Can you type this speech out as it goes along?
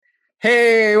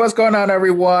Hey, what's going on,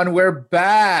 everyone? We're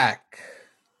back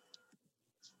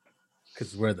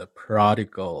because we're the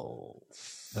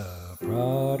prodigals. The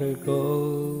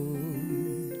prodigals.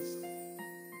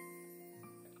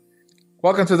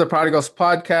 Welcome to the Prodigals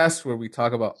Podcast, where we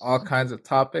talk about all kinds of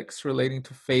topics relating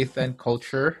to faith and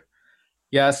culture.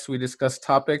 Yes, we discuss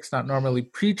topics not normally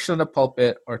preached on the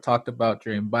pulpit or talked about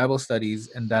during Bible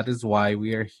studies, and that is why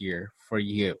we are here for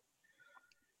you.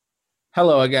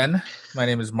 Hello again. My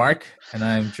name is Mark, and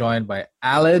I am joined by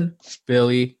Alan,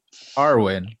 Billy,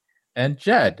 Arwin, and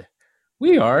Jed.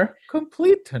 We are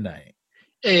complete tonight.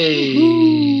 Hey,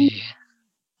 Woo-hoo.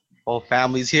 Whole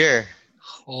family's here.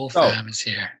 Whole fam is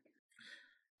here.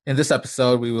 In this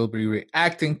episode, we will be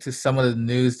reacting to some of the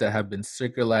news that have been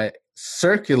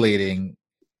circulating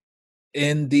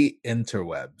in the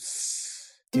interwebs.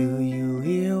 Do you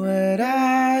hear what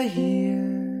I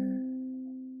hear?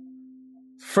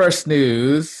 First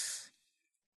news.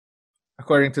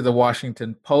 According to the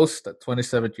Washington Post, a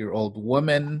 27-year-old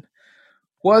woman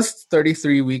was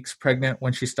 33 weeks pregnant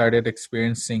when she started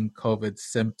experiencing COVID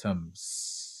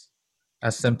symptoms.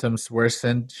 As symptoms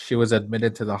worsened, she was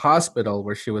admitted to the hospital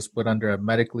where she was put under a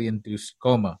medically induced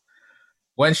coma.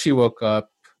 When she woke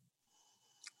up,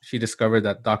 she discovered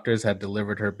that doctors had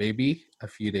delivered her baby a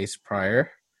few days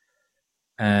prior,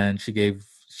 and she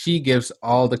gives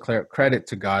all the credit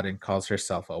to God and calls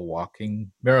herself a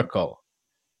walking miracle.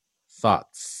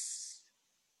 Thoughts?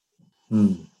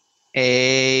 Amen.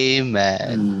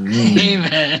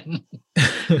 Amen.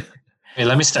 Hey,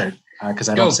 let me start because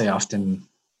I don't say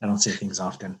things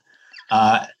often.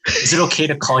 Is it okay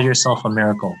to call yourself a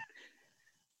miracle?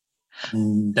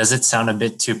 Does it sound a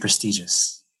bit too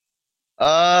prestigious?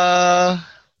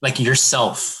 Like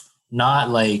yourself, not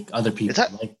like other people.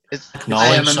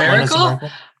 I am a miracle?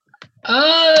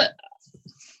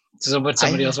 So would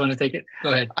somebody else want to take it?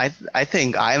 Go ahead. I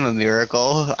think I'm a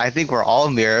miracle. I think we're all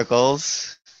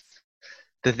miracles.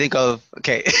 To think of,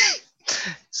 okay,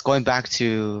 it's going back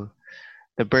to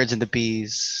the birds and the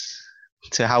bees,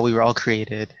 to how we were all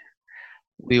created.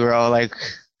 We were all like,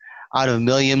 out of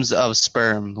millions of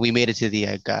sperm, we made it to the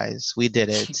egg, guys. We did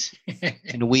it.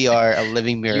 And we are a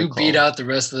living miracle. You beat out the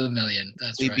rest of the million.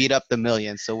 That's right. We beat up the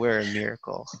million, so we're a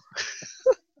miracle.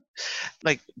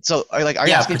 Are you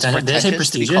asking did I say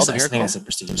prestigious? I think I said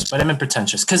prestigious, but I meant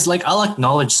pretentious. Because I'll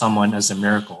acknowledge someone as a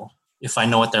miracle if I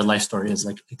know what their life story is.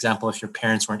 Like, example, if your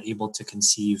parents weren't able to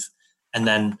conceive and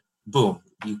then boom,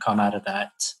 you come out of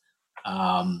that.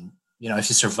 If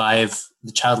you survive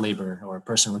the child labor or a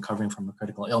person recovering from a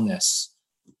critical illness,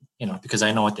 because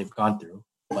I know what they've gone through.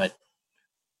 But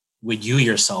would you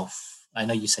yourself, I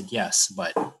know you said yes,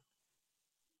 but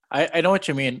I know what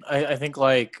you mean. I think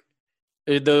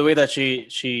the way that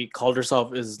she called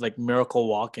herself is like miracle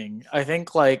walking. I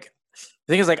think the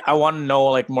thing is I want to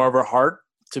know more of her heart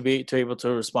to be able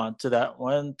to respond to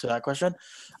that question.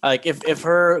 If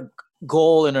her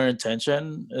goal and her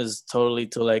intention is totally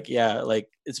to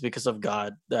it's because of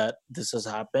God that this has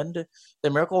happened,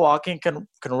 then miracle walking can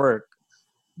work.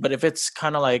 But if it's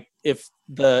kind of if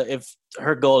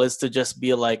her goal is to just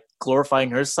be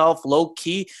glorifying herself low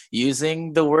key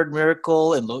using the word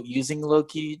miracle and using low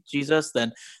key Jesus,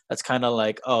 then that's kind of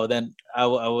then I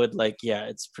would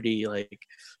it's pretty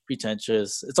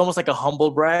pretentious. It's almost like a humble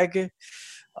brag.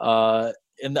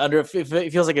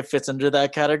 It feels like it fits under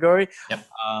that category. Yep.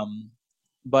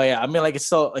 But yeah, I mean, it's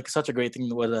so such a great thing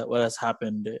what has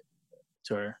happened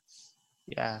to her.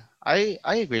 Yeah, I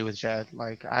agree with Jed.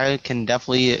 I can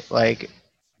definitely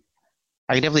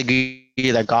agree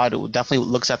that God definitely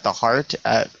looks at the heart,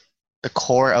 at the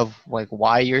core of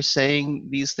why you're saying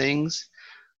these things.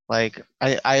 I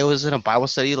was in a Bible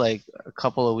study a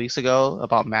couple of weeks ago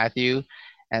about Matthew,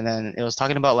 and then it was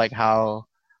talking about how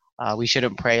we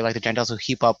shouldn't pray like the Gentiles who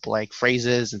heap up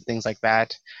phrases and things like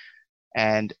that,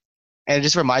 and it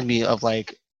just reminds me of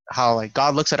how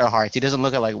God looks at our hearts. He doesn't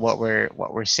look at what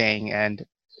we're saying and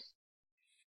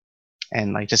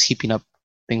just heaping up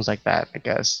things like that. I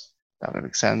guess that would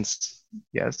make sense.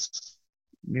 Yes,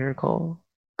 miracle,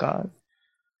 God.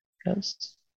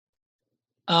 Yes.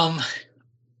 I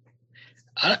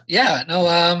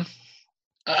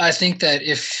think that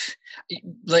if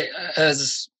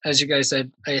as you guys said,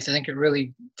 I think it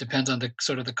really depends on the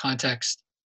sort of the context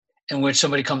in which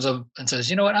somebody comes up and says,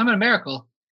 you know what, I'm a miracle,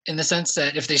 in the sense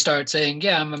that if they start saying,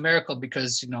 yeah, I'm a miracle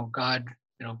because God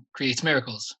creates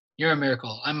miracles, you're a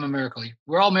miracle, I'm a miracle,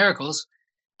 we're all miracles,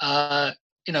 Oprah.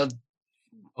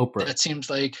 That seems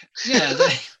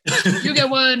you get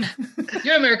one,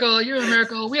 you're a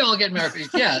miracle, we all get miracles.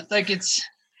 Yeah,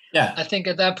 I think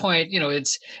at that point,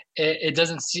 it's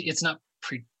not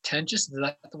pretentious. Is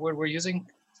that the word we're using?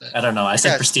 I don't know. I said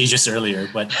Yes. prestigious earlier,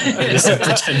 but I said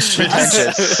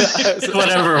pretentious.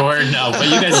 Whatever word now, but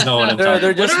you guys know what I'm talking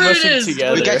They're just Whatever it mushing is.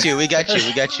 together. We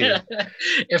got you.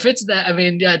 If it's that, I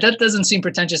mean, yeah, that doesn't seem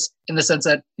pretentious in the sense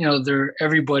that, you know,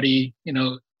 everybody, you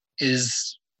know,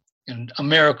 is a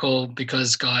miracle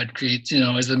because God creates, you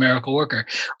know, is the miracle worker.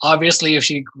 Obviously, if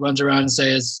she runs around and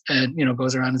says, and, you know,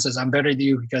 goes around and says, I'm better than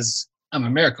you because I'm a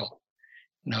miracle,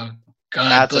 you know, God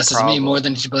That's a blesses me more problem.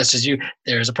 than he blesses you,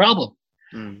 there's a problem.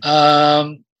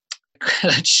 Mm.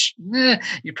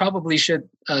 You probably should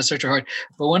search hard.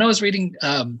 But when I was reading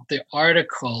the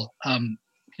article,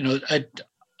 you know, I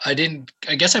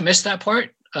guess I missed that part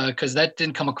because that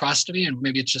didn't come across to me, and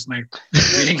maybe it's just my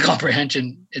reading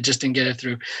comprehension. It just didn't get it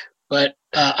through. But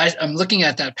I'm looking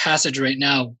at that passage right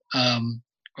now,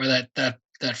 or that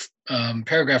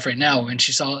paragraph right now, and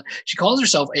she calls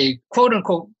herself a quote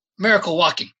unquote miracle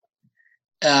walking.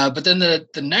 But then the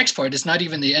next part is not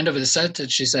even the end of the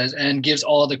sentence. She says, and gives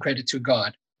all the credit to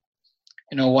God,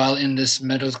 you know, while in this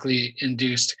medically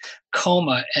induced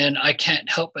coma. And I can't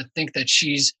help but think that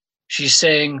she's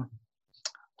saying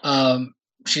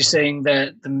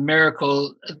that the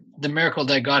miracle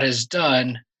that God has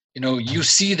done, you know, you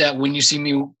see that when you see me,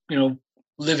 you know,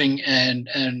 living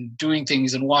and doing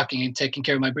things and walking and taking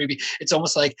care of my baby. It's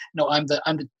almost like, no, I'm the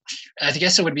I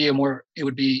guess it would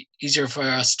be easier for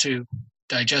us to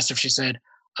digest if she said,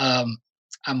 I'm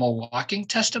a walking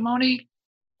testimony,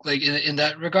 like in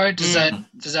that regard. Does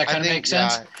that kind of make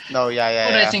sense?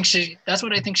 That's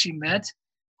what I think she meant.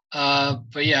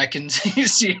 But yeah, I can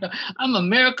see I'm a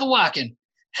miracle walking.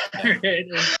 Right?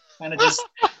 And kind of just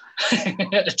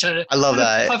I love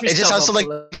that. It just sounds so like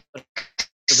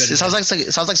it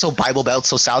sounds like so Bible Belt,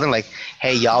 so Southern. Like,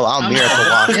 hey y'all, I'm miracle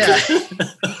walking.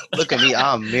 Yeah. Look at me,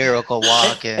 I'm miracle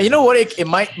walking. And you know what? It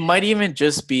might even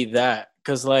just be that,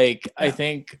 because like I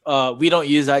think we don't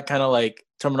use that kind of like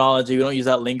terminology. We don't use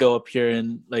that lingo up here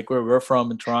in like where we're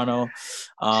from in Toronto.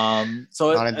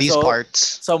 So not in these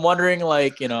parts. So I'm wondering,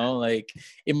 like, you know, like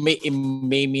it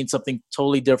may mean something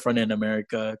totally different in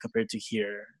America compared to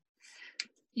here.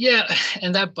 Yeah,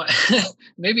 and that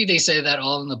maybe they say that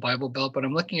all in the Bible Belt, but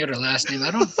I'm looking at her last name.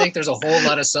 I don't think there's a whole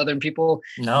lot of Southern people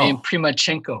named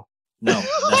Primachenko. No,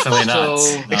 definitely not.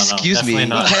 So, excuse me,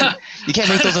 not. You can't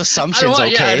make those assumptions.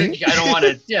 Okay. I don't want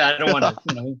to. Yeah, I don't want to.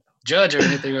 You know, judge or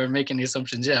anything or make any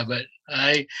assumptions. Yeah, but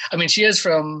I mean, she is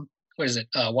from where is it?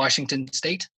 Washington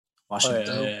State. Washington.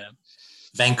 So, yeah.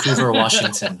 Vancouver,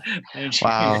 Washington.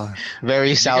 Wow,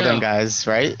 very Southern guys,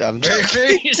 right?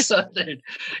 Very Southern.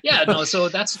 Yeah, no. So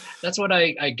that's what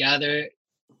I gather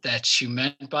that she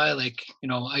meant by, like, you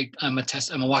know, I'm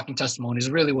a walking testimony is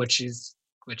really what she's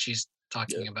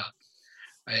talking about,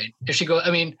 right? If she I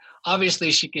mean,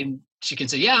 obviously she can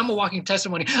say, yeah, I'm a walking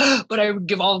testimony, but I would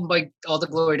give all the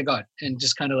glory to God and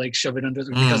just kind of like shove it under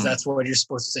because that's what you're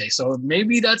supposed to say. So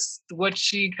maybe that's what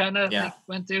she kind of like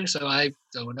went through. So I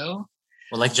don't know.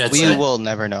 Well, like Jed we said, will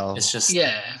never know. It's just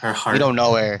her heart. We don't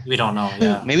know her. We don't know.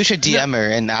 Yeah. Maybe we should DM her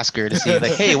and ask her to see,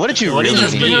 like, hey, what did you really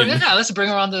mean? Let's bring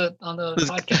her on the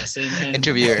podcast and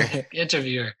interview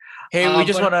her. Hey, we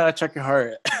just want to check your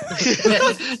heart.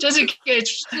 Just in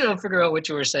case, you know, figure out what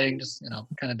you were saying. Just, you know,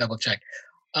 kind of double check.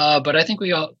 But I think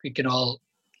we can all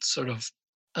sort of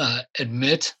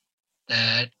admit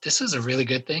that this is a really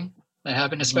good thing that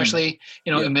happened, especially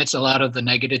you know amidst a lot of the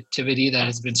negativity that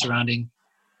has been surrounding,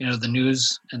 you know, the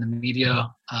news and the media.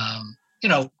 You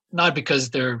know, not because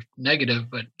they're negative,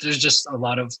 but there's just a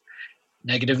lot of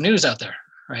negative news out there,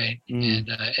 right? And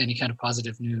any kind of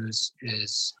positive news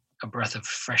is a breath of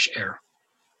fresh air,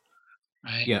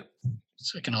 right? Yeah.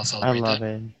 So we can all celebrate that. I love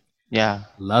it. Yeah,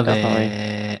 love definitely.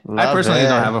 it. Love I personally it.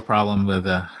 don't have a problem with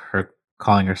her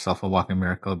calling herself a walking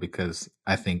miracle because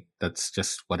I think that's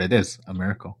just what it is, a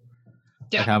miracle.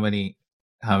 Yeah. Like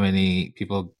how many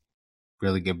people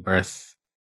really give birth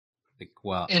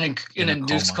in an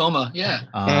induced coma. Yeah.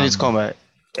 Induced coma.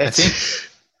 It's I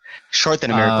think short than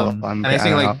a miracle. And I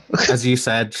think, like as you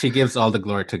said, she gives all the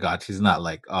glory to God. She's not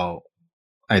like, oh,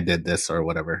 I did this or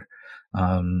whatever.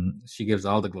 She gives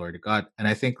all the glory to God. And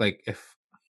I think, like, if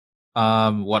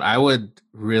what I would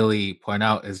really point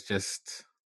out is just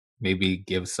maybe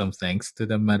give some thanks to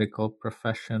the medical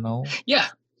professional. Yeah.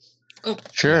 Oh,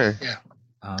 sure. Yeah.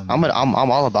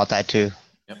 I'm all about that too.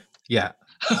 Yep. Yeah.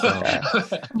 So,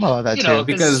 I'm all about that too.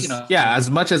 Because as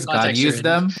much as God used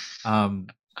them,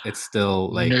 it's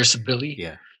still like Nurse Billy.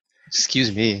 Yeah.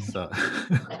 Excuse me. So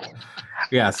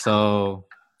yeah, so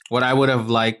what I would have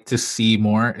liked to see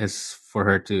more is for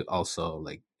her to also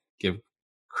like give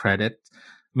credit.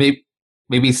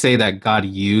 Maybe say that God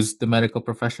used the medical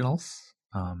professionals.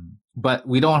 But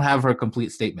we don't have her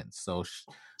complete statements. So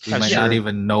We might not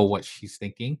even know what she's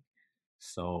thinking.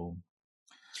 So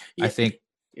I think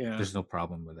there's no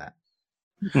problem with that.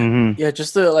 Mm-hmm. Yeah,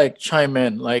 just to like chime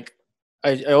in, like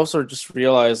I also just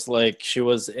realized like she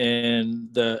was in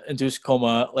the induced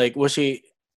coma. Like, was she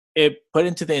put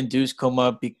into the induced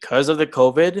coma because of the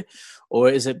COVID, or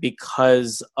is it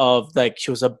because of like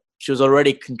she was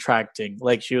already contracting,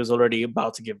 like she was already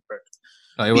about to give birth?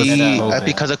 No, it was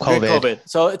because of COVID.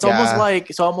 So it's almost like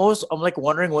I'm like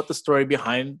wondering what the story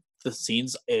behind the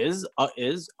scenes is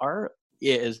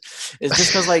it's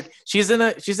just because like she's in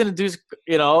a induced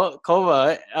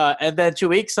coma, and then she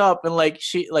wakes up and like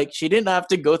she didn't have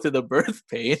to go through the birth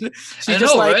pain. She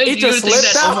just like right? it just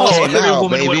slipped out. Almost every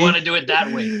woman would want to do it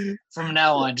that way from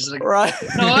now on. Just like, right?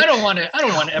 No, I don't want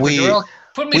epidural.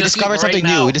 Put me We to discovered sleep something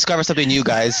right new. now. We discovered something new,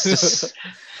 guys. Just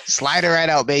slide it right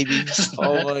out, baby.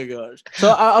 Oh my gosh!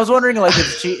 So I was wondering, like,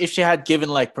 if she had given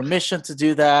like permission to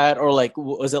do that, or like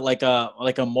was it like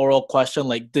a moral question?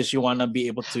 Like, does she want to be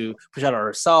able to push out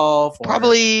herself? Or,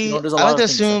 Probably. there's a I lot like to of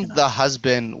things assume the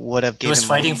husband would have He given. was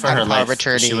fighting for her life.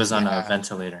 She was on a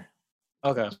ventilator.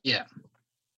 Okay. Yeah.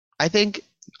 I think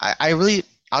I was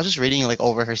just reading like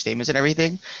over her statements and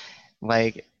everything.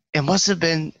 Like it must have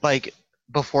been like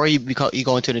before you go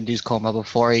into an induced coma,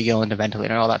 before you go into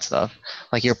ventilator and all that stuff.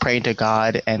 Like you're praying to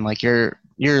God and like you're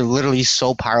literally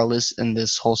so powerless in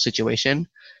this whole situation,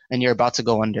 and you're about to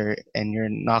go under, and you're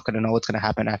not gonna know what's gonna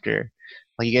happen after.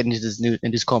 Like you get into this new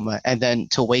induced coma, and then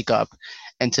to wake up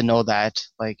and to know that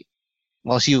like,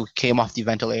 well, she came off the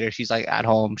ventilator, she's like at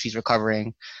home, she's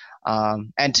recovering,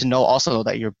 and to know also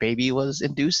that your baby was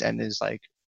induced and is like,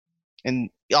 and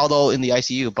although in the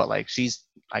ICU, but like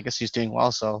I guess she's doing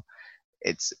well. So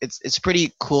it's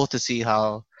pretty cool to see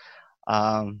how,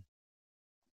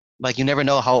 like you never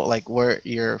know how like where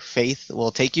your faith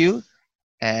will take you,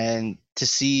 and to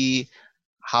see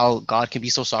how God can be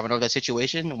so sovereign over that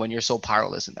situation when you're so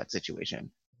powerless in that situation.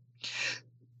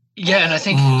 Yeah, and I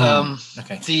think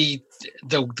okay.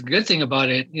 the good thing about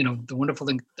it, the wonderful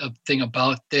thing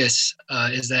about this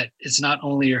is that it's not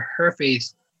only her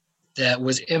faith that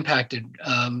was impacted.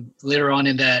 Later on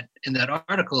in that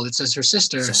article, it says her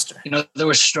sister, they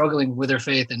were struggling with her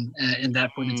faith and in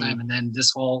that point in time, and then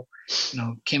this whole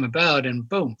came about, and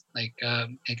boom, like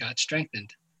it got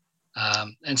strengthened.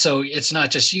 And so it's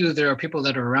not just you. There are people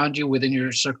that are around you within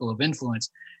your circle of influence,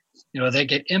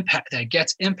 that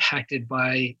gets impacted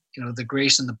by the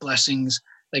grace and the blessings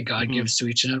that God gives to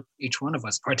each one of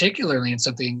us, particularly in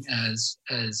something as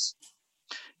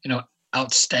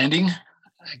outstanding,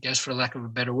 I guess, for lack of a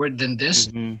better word, than this,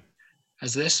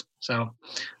 as this. So,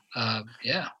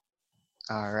 yeah.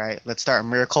 All right, let's start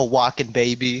miracle walking,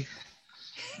 baby.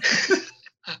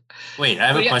 Wait, I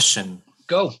have a question.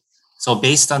 Go. So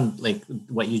based on like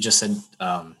what you just said,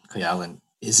 Kuya,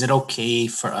 is it okay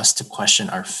for us to question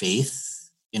our faith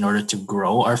in order to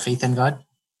grow our faith in God?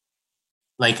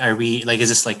 Like, is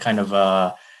this like kind of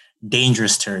a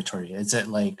dangerous territory? Is it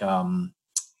like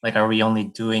are we only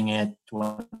doing it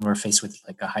when we're faced with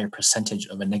like a higher percentage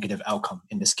of a negative outcome?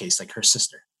 In this case, like her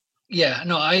sister. Yeah,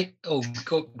 no,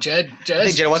 go, Jed. I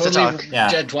think Jed wants to talk. Yeah.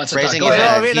 Jed wants to Raising talk. Go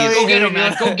ahead. his hand. Go get him,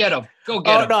 man. Go get him. Go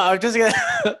get him. No, I'm just gonna.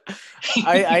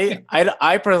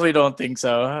 I personally don't think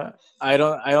so. I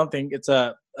don't think it's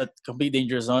a complete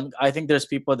danger zone. I think there's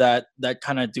people that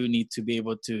kind of do need to be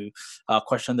able to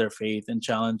question their faith and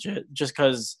challenge it. Just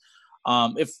because,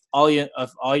 if all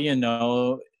you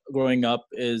know growing up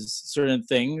is certain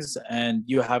things and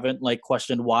you haven't like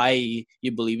questioned why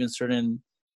you believe in certain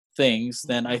things,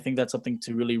 then I think that's something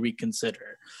to really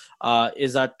reconsider.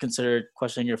 Is that considered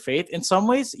questioning your faith? In some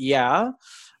ways, yeah.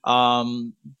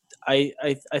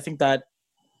 I think that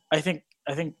I think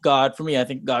God, for me, I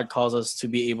think God calls us to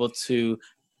be able to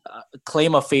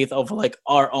claim a faith of like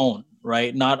our own,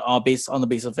 right? Not based on the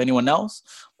basis of anyone else,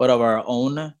 but of our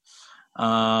own.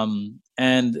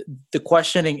 And the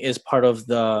questioning is part of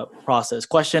the process.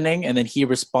 Questioning, and then He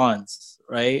responds,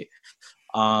 right?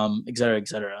 Et cetera, et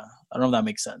cetera. I don't know if that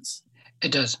makes sense.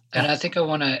 It does. And I think I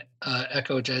want to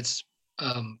echo Jed's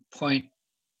point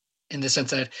in the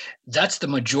sense that that's the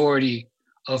majority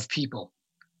of people,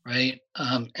 right?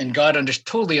 And God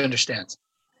totally understands,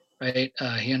 right?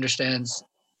 He understands,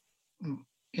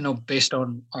 based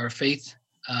on our faith,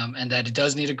 and that it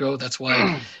does need to grow. That's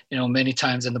why, many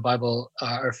times in the Bible,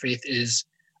 our faith is,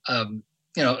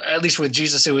 at least with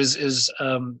Jesus, it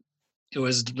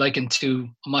was likened to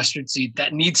a mustard seed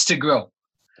that needs to grow,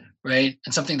 right?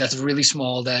 And something that's really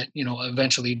small that,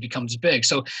 eventually becomes big.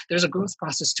 So there's a growth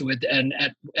process to it. And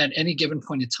at any given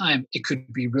point in time, it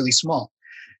could be really small.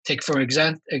 Take, for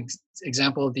example,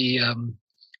 the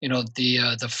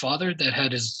father that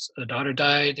had his daughter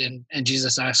died, and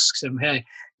Jesus asks him, hey,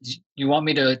 you want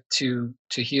me to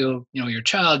heal, your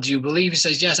child? Do you believe? He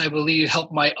says, yes, I believe.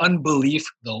 Help my unbelief,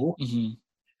 though. Mm-hmm.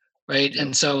 Right. Yep.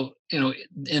 And so,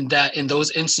 in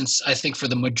those instances, I think for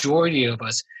the majority of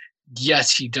us,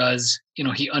 yes, he does.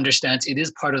 He understands it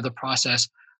is part of the process.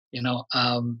 And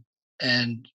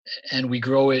we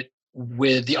grow it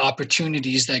with the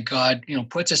opportunities that God,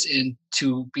 puts us in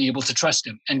to be able to trust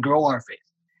him and grow our faith.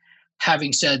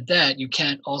 Having said that, you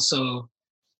can't also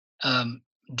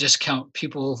discount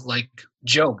people like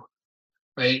Job,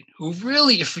 right? Who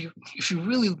really, if you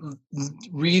really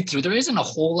read through, there isn't a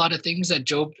whole lot of things that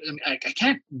Job, I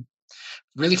can't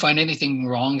really find anything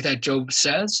wrong that Job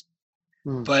says.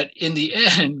 But in the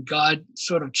end, God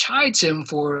sort of chides him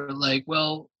for like,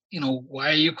 well, why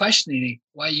are you questioning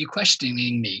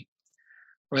me?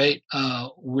 Right?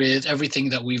 With everything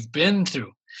that we've been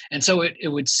through. And so it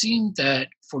would seem that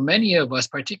for many of us,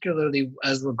 particularly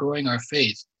as we're growing our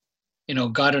faith,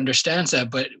 God understands that,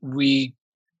 but we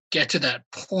get to that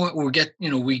point where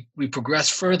we progress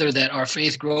further, that our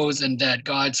faith grows and that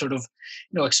God sort of,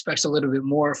 expects a little bit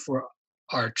more for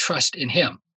our trust in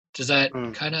him. Does that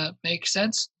kind of make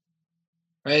sense?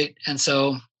 Right. And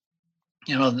so,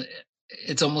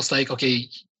 it's almost like, okay,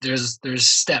 there's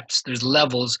steps, there's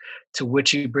levels to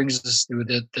which he brings us through.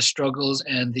 The struggles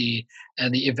and the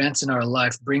events in our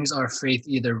life brings our faith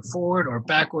either forward or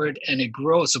backward, and it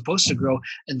grows, supposed to grow.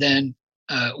 And then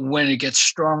when it gets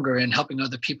stronger and helping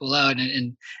other people out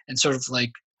and sort of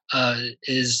like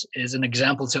is an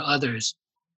example to others,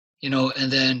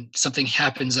 and then something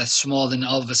happens that's small, then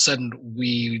all of a sudden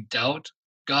we doubt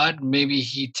God. Maybe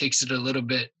he takes it a little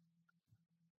bit,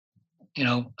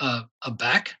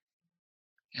 aback,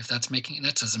 if that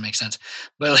doesn't make sense,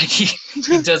 but like he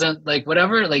doesn't, like,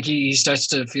 whatever, like he starts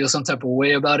to feel some type of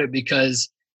way about it, because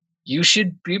you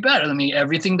should be better. I mean,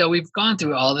 everything that we've gone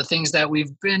through, all the things that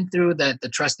we've been through, that the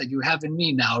trust that you have in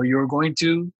me, now you're going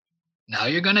to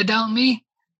doubt me?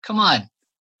 Come on.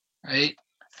 Right.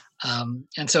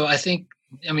 And so I think,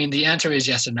 the answer is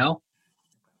yes and no.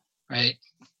 Right.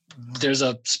 There's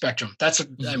a spectrum. That's what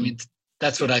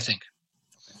that's what I think.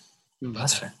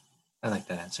 That's fair. I like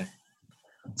that answer.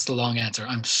 It's the long answer.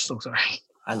 I'm so sorry.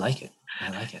 I like it. I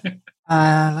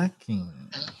like it.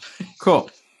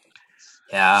 Cool.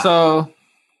 Yeah. So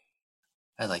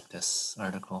I like this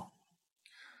article.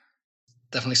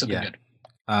 Definitely something good.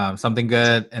 Something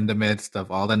good in the midst of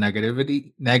all the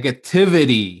negativity.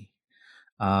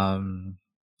 And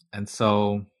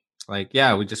so, like,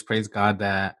 we just praise God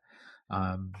that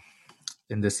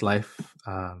in this life,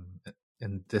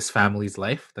 in this family's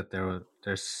life, that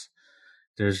there's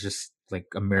just like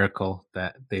a miracle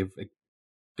that they've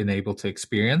been able to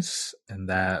experience, and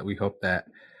that we hope that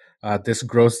this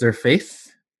grows their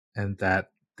faith, and that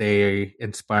they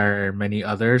inspire many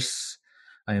others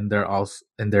in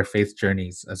their faith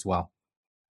journeys as well.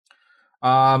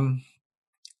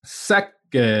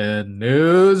 Second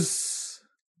news.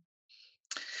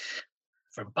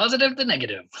 From positive to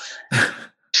negative.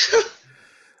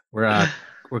 We're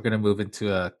gonna move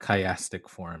into a chiastic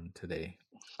form today.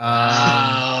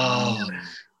 Wow.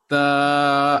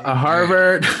 A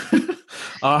Harvard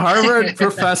a Harvard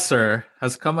professor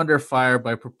has come under fire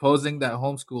by proposing that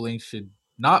homeschooling should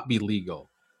not be legal.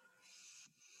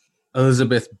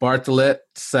 Elizabeth Bartlett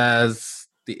says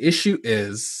the issue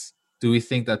is, do we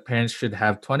think that parents should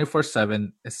have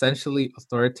 24/7 essentially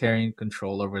authoritarian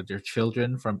control over their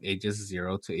children from ages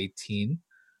 0 to 18?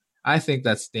 I think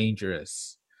that's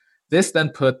dangerous. This then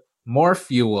put more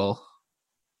fuel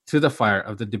to the fire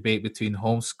of the debate between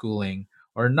homeschooling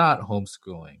or not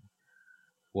homeschooling.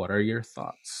 What are your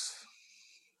thoughts?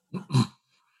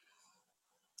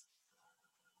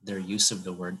 Their use of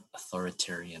the word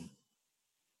authoritarian.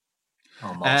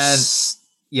 Almost.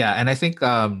 And I think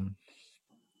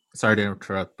sorry to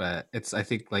interrupt, but I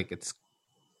think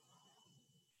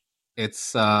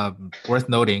it's worth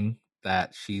noting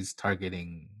that she's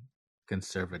targeting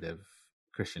conservative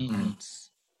Christian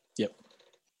parents. Yep.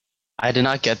 I did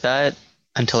not get that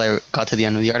until I got to the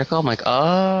end of the article. I'm like,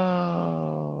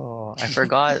 oh, I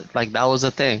forgot like that was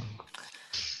a thing.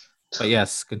 But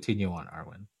yes, continue on,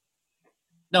 Arwen.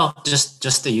 No,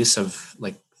 just the use of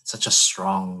like such a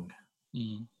strong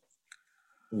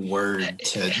word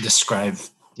to describe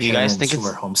Do you guys think who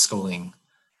are homeschooling.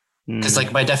 Because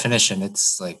like by definition,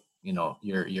 it's like,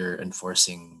 you're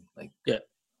enforcing like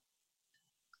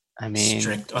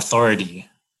strict authority.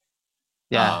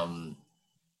 Yeah.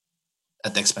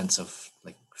 At the expense of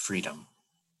like freedom,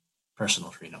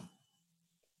 personal freedom.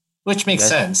 Which makes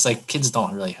sense. Like kids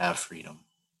don't really have freedom.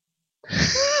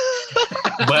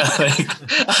 But like,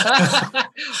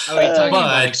 are we talking about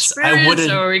but experience, I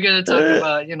wouldn't. or are we going to talk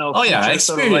about Oh yeah, future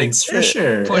sort of, like, experience for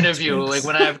sure. point of view? Experience.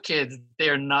 Like when I have kids, they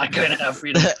are not going to have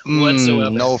freedom whatsoever.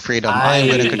 No freedom. I'm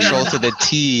gonna control to the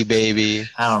T, baby.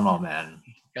 I don't know, man.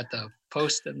 Got the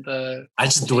post and the. I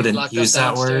just she's wouldn't locked use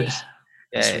up that word. downstairs.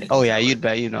 Yeah. Oh yeah, you'd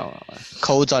bet.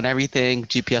 Codes on everything,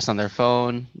 GPS on their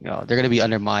phone. They're gonna be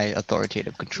under my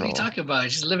authoritative What are control. you talking about?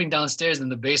 She's living downstairs in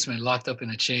the basement, locked up in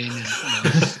a chain, and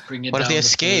bring it What if down they with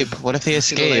escape? food. What if they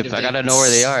See the light escape? of I day. gotta know where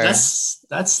they are.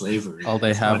 That's slavery. All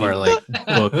they It's have not are even- like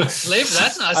books.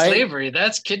 That's not slavery.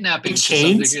 That's kidnapping. to some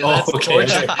Chains? degree. That's Oh, okay.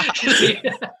 torture.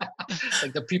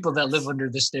 Like the people that live under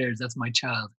the stairs. That's my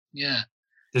child. Yeah.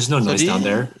 There's no So noise do down you-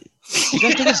 there. Do you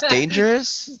guys think it's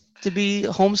dangerous to be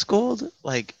homeschooled?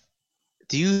 Like,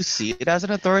 do you see it as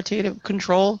an authoritative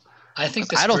control? I think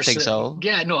this I don't person, think so.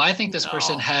 Yeah, no, I think this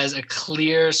person No. has a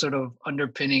clear sort of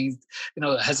underpinning,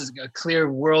 has a clear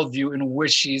worldview in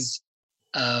which she's,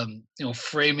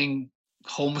 framing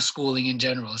homeschooling in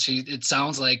general. It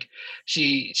sounds like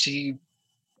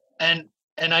and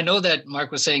I know that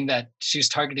Mark was saying that she's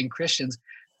targeting Christians,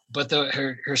 but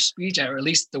her speech, or at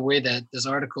least the way that this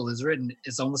article is written,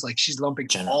 is almost like she's lumping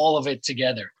General. all of it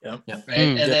together. Yep. Yep. Right.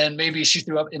 Mm. And then maybe she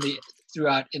threw out in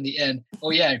the end, oh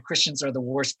yeah, Christians are the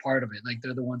worst part of it. Like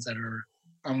they're the ones that are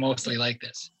mostly like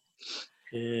this.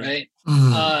 Yeah. Right.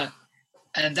 Mm.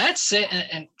 And that's it.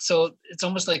 And so it's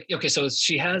almost like, okay, so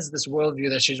she has this worldview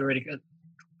that she's already,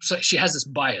 so she has this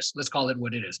bias, let's call it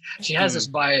what it is. She has this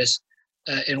bias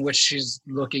in which she's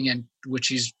looking and which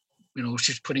she's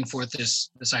putting forth this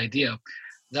idea.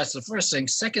 That's the first thing.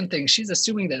 Second thing, she's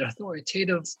assuming that an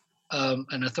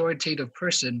authoritative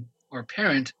person or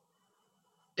parent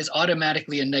is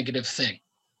automatically a negative thing,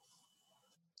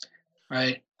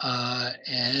 right?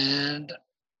 And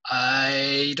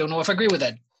I don't know if I agree with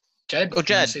that. Jed? Oh,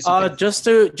 Jed. Just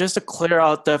to clear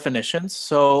out definitions.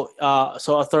 So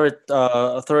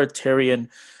authoritarian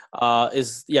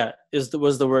was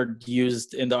the word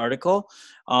used in the article.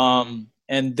 And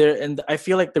I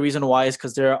feel like the reason why is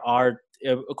because there are,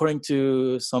 according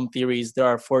to some theories, there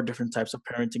are 4 different types of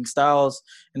parenting styles,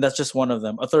 and that's just one of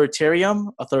them: authoritarian,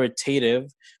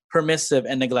 authoritative, permissive,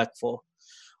 and neglectful.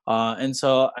 And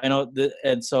so I know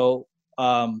so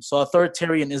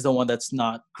authoritarian is the one that's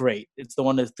not great. It's the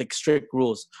one that's like strict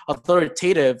rules.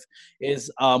 Authoritative is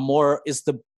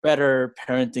the better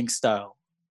parenting style.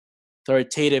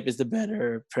 Authoritative is the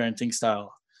better parenting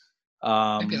style.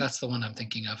 Maybe that's the one I'm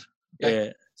thinking of.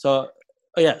 Yeah. So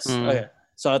yes. Okay.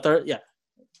 So yeah.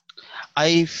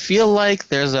 I feel like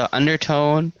there's an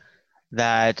undertone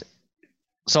that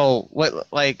we're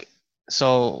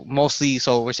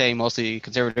saying mostly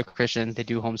conservative Christians, they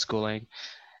do homeschooling,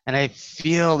 and I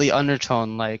feel the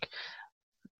undertone like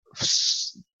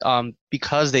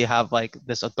because they have like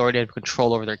this authoritative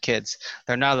control over their kids,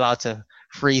 they're not allowed to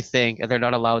free think, and they're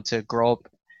not allowed to grow up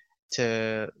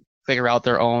to figure out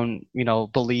their own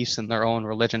beliefs and their own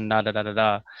religion,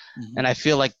 Mm-hmm. And I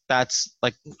feel like that's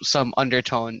like some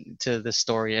undertone to this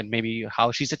story and maybe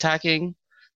how she's attacking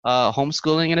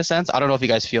homeschooling in a sense. I don't know if you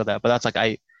guys feel that, but that's like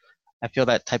I feel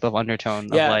that type of undertone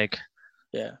of like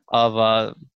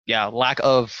lack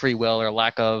of free will or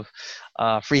lack of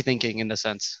free thinking in a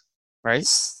sense, right?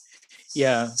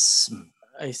 Yeah,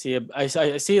 I see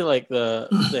like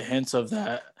the hints of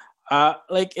that.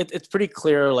 Like it's pretty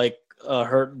clear, like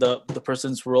the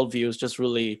person's worldview is just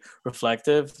really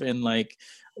reflective in like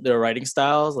their writing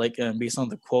styles, like based on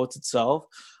the quotes itself.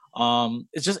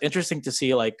 It's just interesting to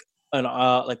see like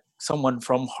someone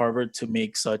from Harvard to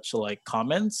make such like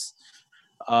comments,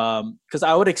 because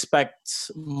I would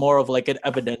expect more of like an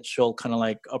evidential kind of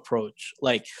like approach,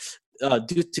 like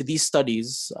due to these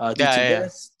studies,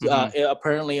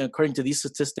 apparently according to these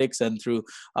statistics and through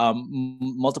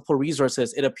multiple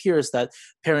resources, it appears that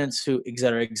parents who et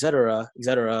cetera,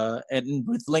 and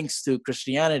with links to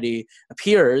Christianity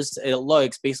it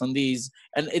looks based on these,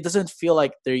 and it doesn't feel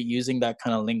like they're using that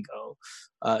kind of lingo.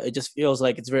 It just feels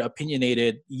like it's very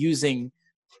opinionated, using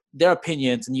their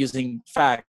opinions and using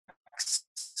facts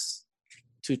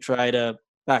to try to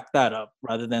back that up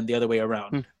rather than the other way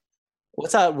around.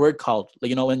 What's that word called?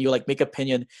 Like, when you like make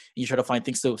opinion and you try to find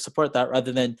things to support that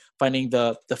rather than finding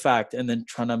the fact and then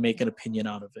trying to make an opinion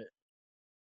out of it.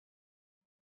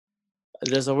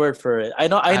 There's a word for it. I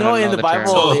know in the Bible.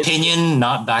 So opinion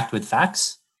not backed with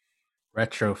facts?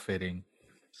 Retrofitting.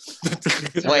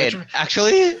 Wait,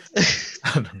 actually?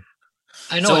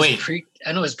 I know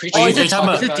it's preaching.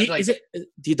 Is it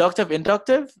deductive,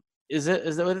 inductive? Is it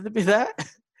would it be that?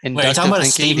 Wait, are you talking about a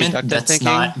statement that's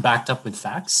not backed up with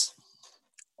facts?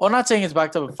 Well, I'm not saying it's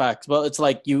backed up with facts, but it's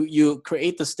like you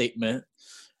create the statement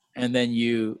and then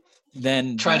you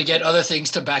then try to get other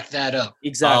things to back that up.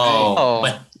 Exactly.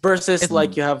 But versus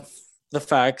like you have the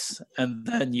facts and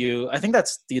then I think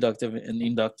that's deductive and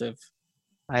inductive.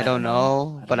 I don't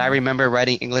know, but I remember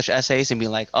writing English essays and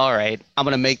being like, all right, I'm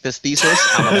going to make this thesis.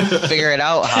 I'm going to figure it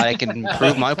out how I can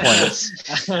improve my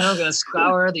points. I'm going to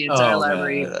scour the entire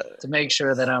library to make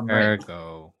sure that I'm right.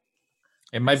 Ergo.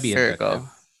 It might be Virgo.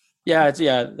 Yeah,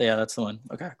 that's the one.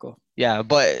 Okay, cool. Yeah,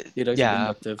 but deductive,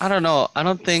 inductive. I don't know. I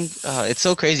don't think it's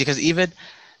so crazy because even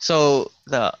so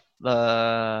the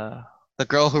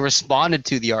girl who responded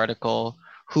to the article,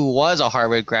 who was a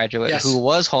Harvard graduate, who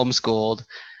was homeschooled,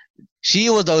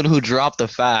 she was the one who dropped the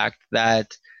fact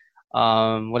that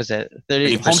what is it?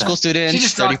 30% homeschool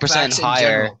students 30%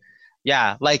 higher.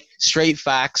 Yeah, like straight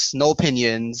facts, no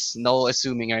opinions, no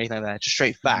assuming or anything like that, just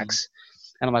straight facts.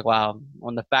 And I'm like, wow,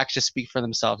 when the facts just speak for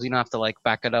themselves, you don't have to like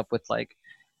back it up with like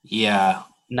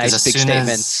nice big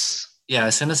statements.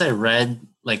 As soon as I read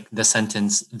like the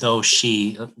sentence, though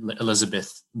she,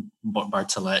 Elizabeth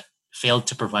Bartlett, failed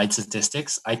to provide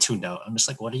statistics, I tuned out. I'm just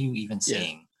like, what are you even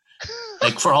saying?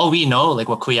 Like, for all we know, like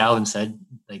what Kuya Allen said,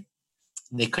 like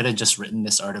they could have just written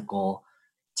this article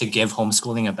to give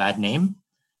homeschooling a bad name.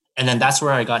 And then that's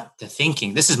where I got to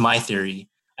thinking, this is my theory.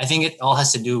 I think it all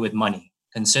has to do with money,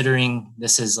 considering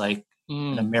this is like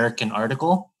an American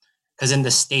article. Because in the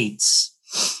States,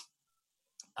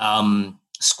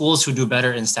 schools who do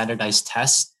better in standardized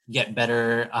tests get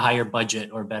a higher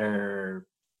budget or better,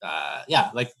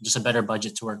 like just a better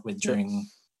budget to work with during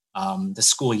the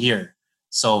school year.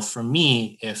 So for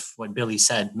me, if what Billy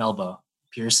said, Melba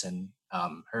Pearson,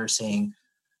 her saying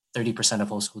 30% of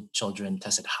homeschool children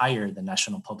tested higher than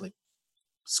national public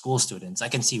school students, I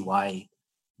can see why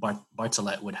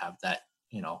Bartlett would have that,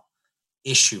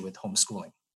 issue with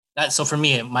homeschooling. So for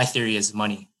me, my theory is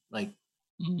money, like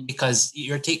because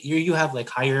you have like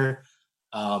higher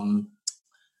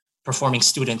performing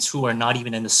students who are not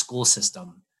even in the school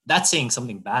system. That's saying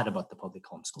something bad about the public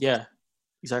homeschool. Yeah,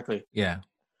 exactly. Yeah,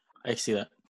 I see that.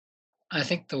 I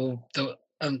think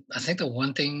the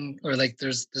one thing, or like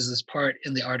there's this part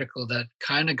in the article that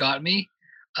kind of got me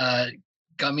a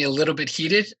little bit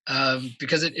heated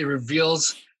because it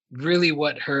reveals really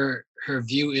what her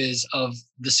view is of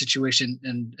the situation,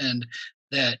 and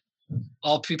that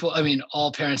all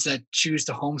parents that choose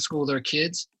to homeschool their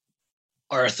kids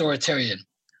are authoritarian,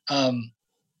 and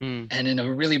in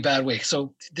a really bad way.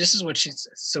 So this is what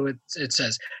it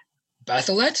says.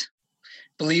 Bartlett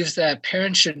believes that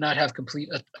parents should not have complete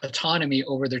autonomy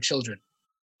over their children.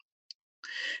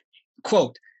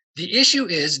 Quote, the issue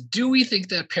is, do we think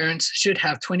that parents should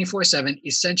have 24/7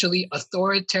 essentially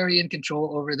authoritarian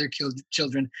control over their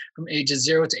children from ages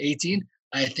 0 to 18?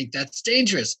 I think that's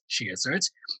dangerous, she asserts.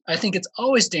 I think it's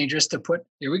always dangerous to put,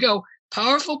 here we go,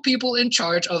 powerful people in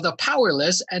charge of the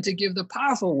powerless and to give the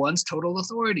powerful ones total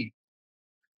authority.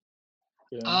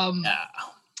 And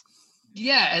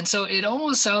so it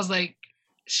almost sounds like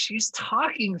she's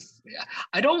talking.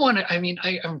 I don't want to,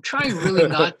 I'm trying really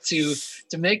not to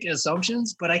make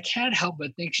assumptions, but I can't help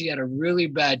but think she had a really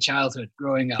bad childhood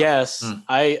growing up. Yes,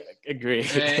 I agree.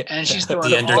 Right? And she's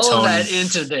throwing all of that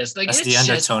into this. Like, that's the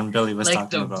undertone Billy was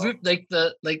talking about.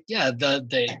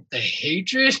 The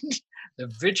hatred, the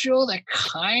vitriol that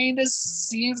kind of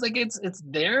seems like it's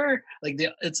there, like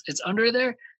it's under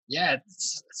there. Yeah, it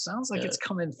sounds like it's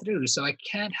coming through. So I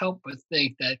can't help but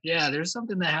think that, there's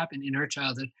something that happened in her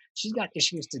childhood. She's got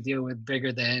issues to deal with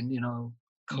bigger than,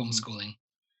 homeschooling.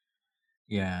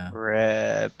 Yeah.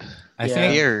 Rip. I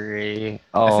think theory. You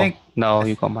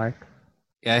go, Mark.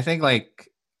 Yeah, I think like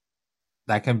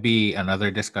that can be another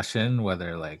discussion,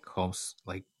 whether like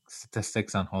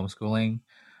statistics on homeschooling,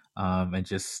 and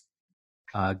just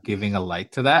giving a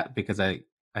light to that, because I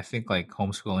think like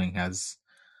homeschooling has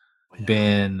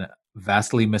been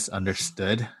vastly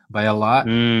misunderstood by a lot,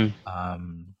 and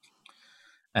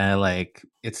like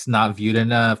it's not viewed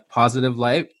in a positive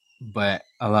light, but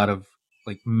a lot of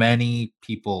like many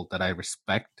people that I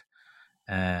respect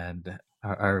and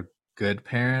are good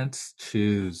parents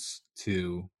choose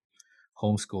to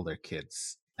homeschool their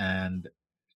kids. And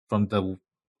from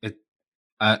it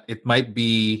might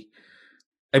be,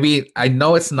 I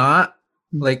know it's not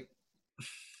like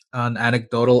on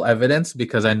anecdotal evidence,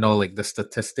 because I know like the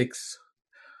statistics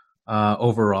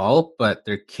overall, but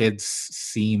their kids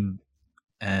seem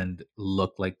and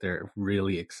look like they're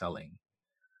really excelling.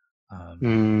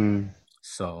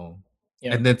 So,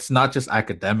 and it's not just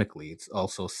academically, it's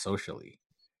also socially.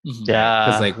 Yeah.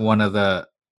 Because like one of the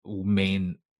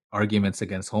main arguments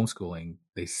against homeschooling,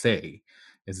 they say,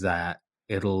 is that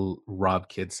it'll rob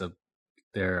kids of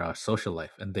their social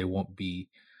life and they won't be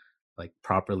like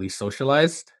properly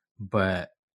socialized.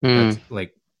 But that's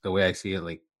like the way I see it,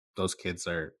 like those kids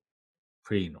are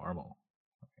pretty normal.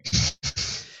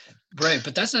 Right,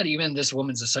 but that's not even this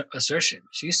woman's assertion.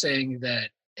 She's saying that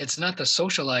it's not the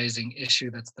socializing issue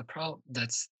that's the problem.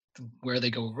 That's where they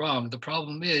go wrong. The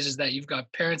problem is that you've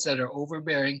got parents that are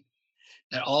overbearing,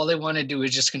 that all they want to do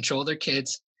is just control their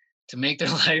kids to make their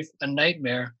life a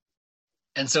nightmare.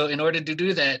 And so in order to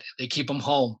do that, they keep them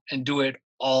home and do it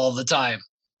all the time.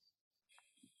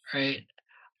 Right?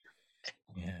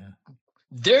 Yeah.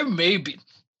 There may be,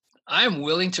 I'm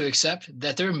willing to accept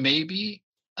that there may be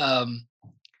a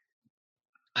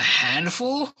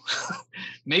handful,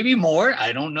 maybe more,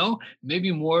 I don't know,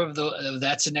 maybe more of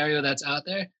that scenario that's out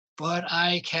there, but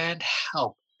I can't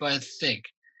help but think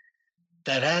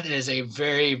that is a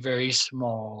very, very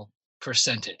small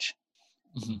percentage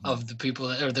of the people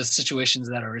or the situations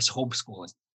that are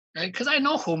homeschooling, right? Because I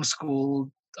know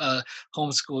homeschooled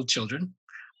children.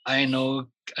 I know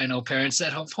parents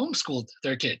that have homeschooled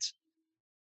their kids.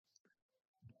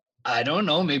 I don't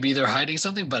know, maybe they're hiding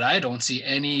something, but I don't see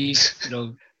any,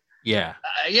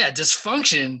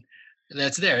 dysfunction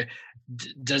that's there.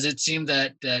 Does it seem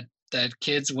that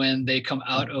kids, when they come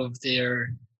out of their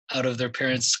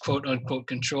parents' quote unquote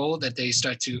control, that they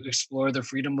start to explore their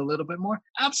freedom a little bit more?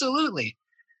 Absolutely.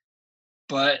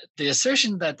 But the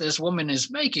assertion that this woman is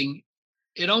making,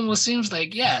 it almost seems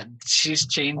like, she's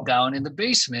chained down in the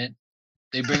basement.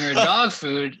 They bring her dog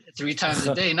food 3 times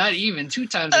a day, not even 2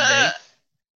 times a day.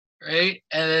 Right.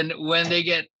 And then when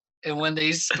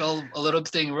they spell a little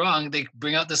thing wrong, they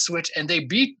bring out the switch and they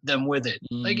beat them with it.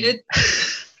 Like it.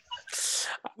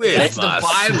 That's the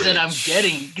vibe that I'm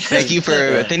getting. Thank you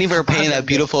for painting that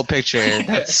beautiful picture.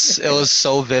 It was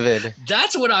so vivid.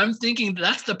 That's what I'm thinking.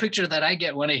 That's the picture that I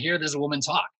get when I hear this woman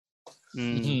talk.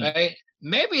 Right?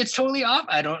 Maybe it's totally off.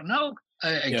 I don't know.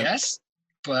 I guess.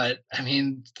 But I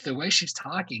mean, the way she's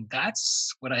talking,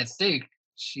 that's what I think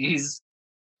she's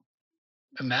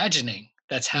imagining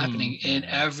that's happening in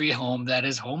every home that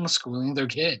is homeschooling their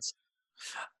kids.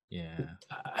 Yeah.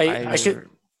 I should.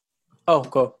 Oh,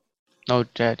 go. No,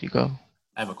 Jed, you go.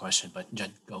 I have a question, but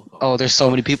Jed, go. Oh, there's so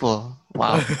many people.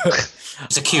 Wow.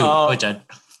 It's a queue. Go, Jed.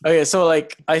 Okay, so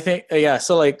like I think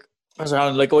so like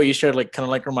around like what you shared like kind of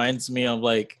like reminds me of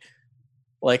like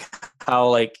how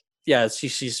like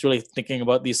she's really thinking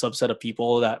about the subset of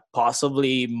people that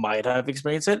possibly might have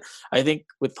experienced it. I think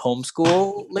with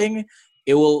homeschooling,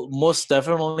 it will most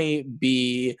definitely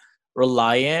be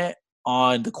reliant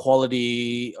on the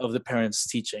quality of the parents'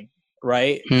 teaching,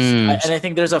 right? And I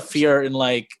think there's a fear in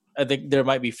I think there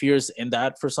might be fears in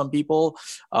that for some people.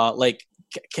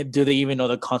 Do they even know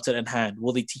the content at hand?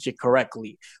 Will they teach it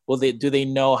correctly? Do they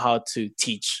know how to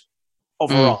teach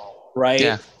overall, right?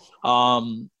 Yeah.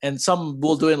 And some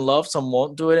will do it in love, some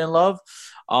won't do it in love.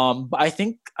 But I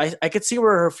think I could see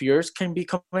where her fears can be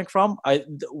coming from.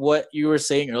 What you were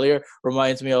saying earlier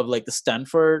reminds me of like the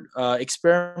Stanford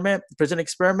prison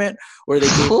experiment, where they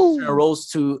gave roles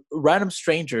to random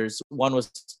strangers. One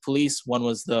was police, one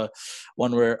was the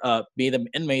one where made them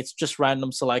inmates, just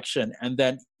random selection. And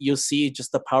then you'll see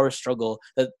just the power struggle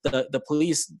that the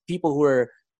police people who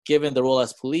are given the role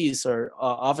as police or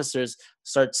officers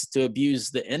starts to abuse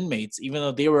the inmates, even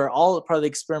though they were all part of the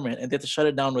experiment, and they had to shut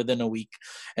it down within a week.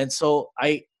 And so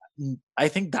I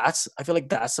think I feel like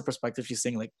that's the perspective she's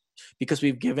saying, like, because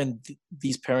we've given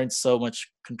these parents so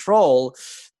much control,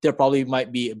 they probably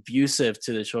might be abusive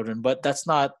to the children, but that's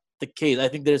not the case. I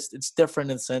think it's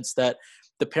different in the sense that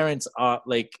the parents are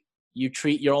like, you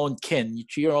treat your own kin, you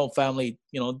treat your own family,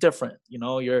 different.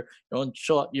 Your own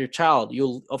your child.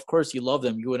 Of course you love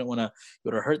them. You wouldn't want to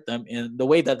hurt them in the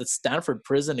way that the Stanford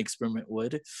prison experiment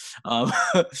would.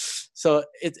 So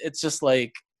it's just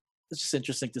like it's just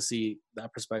interesting to see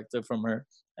that perspective from her.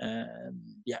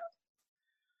 And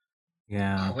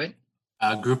Yeah.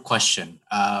 Group question: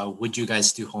 would you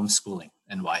guys do homeschooling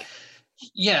and why?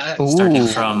 Yeah. Starting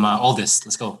from August.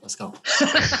 Let's go.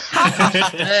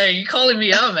 Hey, you calling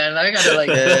me out, man? I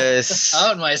gotta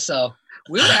out myself.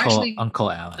 We were actually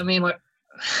Uncle Alan. I mean, what?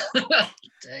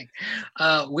 Dang.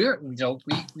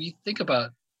 We think about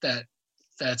that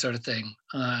sort of thing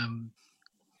on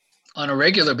a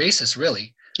regular basis,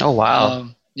 really. Oh wow.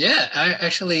 Yeah, I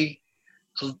actually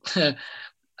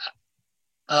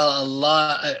a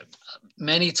lot.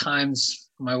 Many times,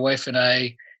 my wife and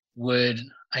I would,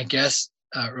 I guess,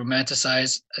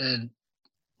 romanticize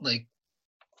like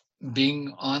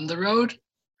being on the road,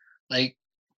 like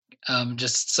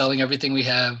just selling everything we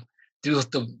have, do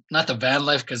not the van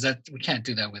life, because that we can't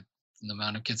do that with the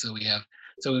amount of kids that we have.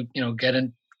 So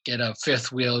get a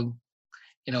fifth wheel,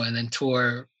 and then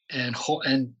tour and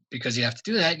because you have to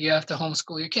do that, you have to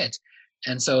homeschool your kids.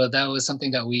 And so that was something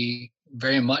that we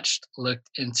very much looked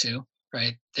into,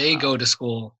 right? They go to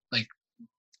school, like,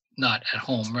 not at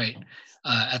home, right?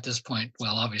 At this point,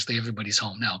 well, obviously everybody's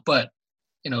home now, but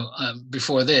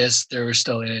before this, they were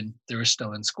still in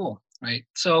school, right?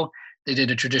 So they did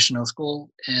a traditional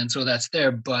school, and so that's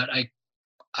there. But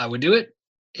I would do it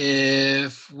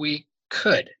if we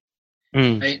could,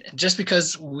 right? Just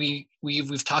because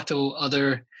we've talked to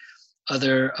other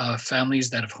families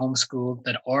that have homeschooled,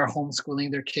 that are homeschooling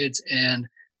their kids, and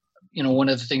one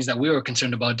of the things that we were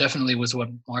concerned about definitely was what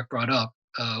Mark brought up,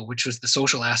 which was the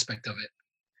social aspect of it,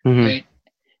 right?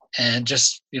 And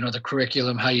just the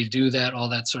curriculum, how you do that, all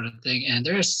that sort of thing. And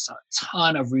there's a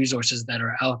ton of resources that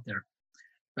are out there,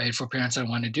 right, for parents that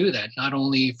want to do that, not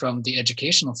only from the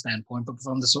educational standpoint, but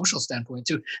from the social standpoint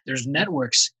too. There's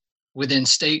networks within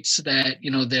states that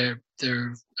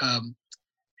they're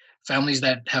families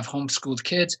that have homeschooled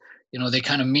kids. They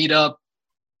kind of meet up,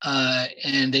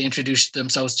 and they introduce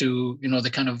themselves to they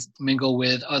kind of mingle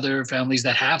with other families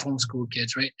that have homeschooled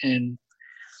kids, right? And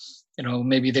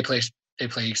maybe they play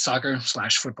soccer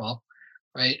 / football,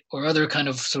 right, or other kind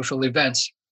of social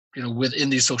events within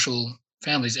these social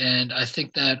families. And I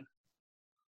think that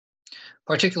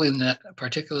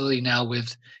particularly now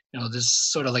with this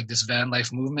sort of like this van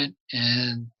life movement,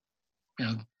 and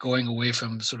going away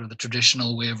from sort of the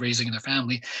traditional way of raising their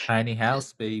family. Tiny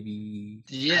house, baby.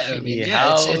 Yeah, I mean,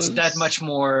 it's that much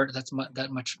more.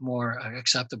 That much more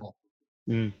acceptable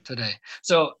today.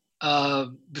 So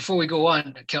before we go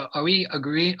on, are we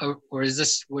agreeing, or is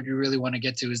this what you really want to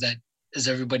get to? Is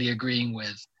everybody agreeing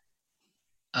with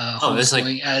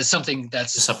homeschooling as something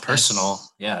that's just a personal?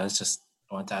 Yeah, it's just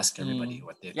I want to ask everybody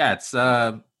what they. Yeah, it's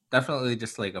definitely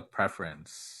just like a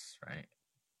preference, right?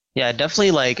 Yeah,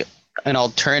 definitely like an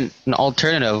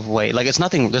alternative way. Like there's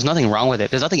nothing wrong with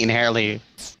it. There's nothing inherently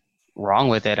wrong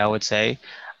with it, I would say.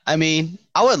 I mean,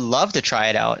 I would love to try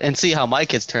it out and see how my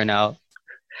kids turn out.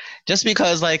 Just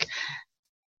because like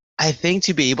I think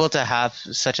to be able to have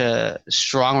such a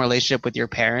strong relationship with your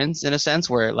parents, in a sense,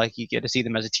 where like you get to see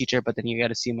them as a teacher, but then you get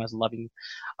to see them as a loving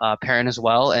parent as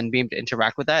well, and being able to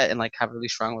interact with that and like have a really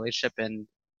strong relationship, and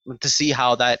to see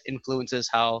how that influences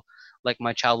how like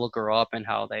my child will grow up and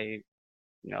how they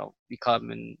become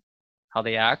and how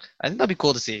they act. I think that'd be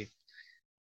cool to see.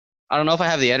 I don't know if I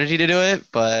have the energy to do it,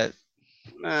 but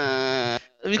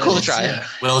it'd be cool to try. Yeah.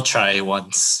 We'll try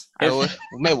once.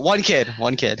 One kid.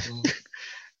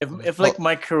 If like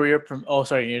my career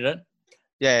sorry, you're done?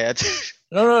 Yeah.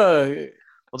 No.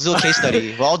 We'll do a case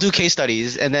study. We'll all do case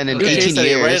studies, and then in 18 study,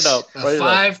 years, write it up.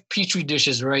 5 petri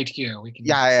dishes right here. We can.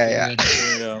 Yeah.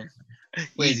 There you go.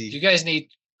 Wait, you guys need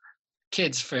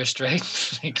kids first, right?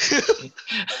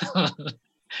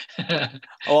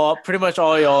 Well, pretty much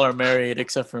all y'all are married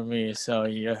except for me, so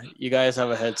you guys have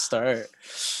a head start.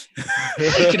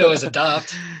 You could always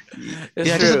adopt.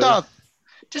 Just adopt.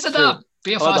 Just adopt.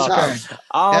 Be a foster parent.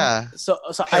 Yeah. So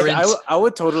I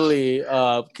would totally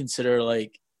consider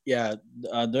like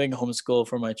doing homeschool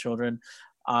for my children.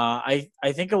 I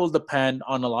think it will depend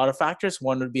on a lot of factors.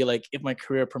 One would be like if my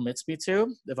career permits me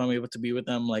to, if I'm able to be with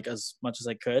them like as much as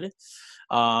I could.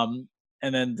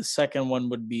 And then the second one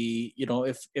would be,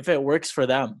 if it works for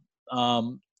them.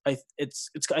 I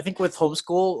think with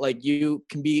homeschool, like you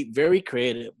can be very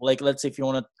creative. Like let's say if you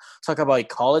want to talk about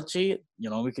ecology,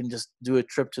 we can just do a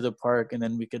trip to the park and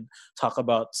then we could talk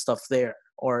about stuff there.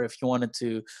 Or if you wanted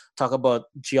to talk about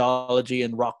geology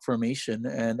and rock formation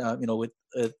and with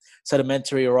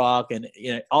sedimentary rock and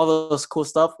all those cool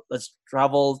stuff, let's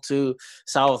travel to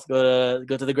south, go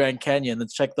to the Grand Canyon,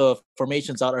 let's check the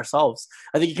formations out ourselves.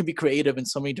 I think you can be creative in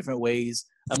so many different ways.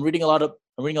 I'm reading a lot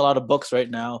of books right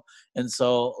now, and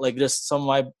so like just some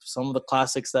of the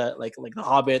classics that like The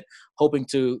Hobbit, hoping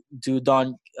to do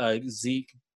Don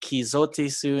Quixote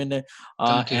soon, and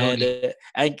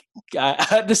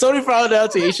there's so many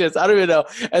pronunciations I don't even know.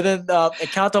 And then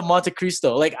Count of Monte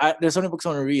Cristo. Like there's so many books I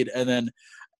want to read, and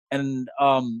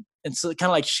so kind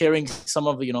of like sharing some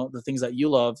of the things that you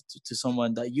love to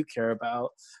someone that you care about.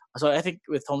 So I think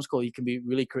with homeschool you can be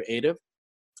really creative.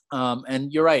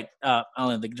 And you're right,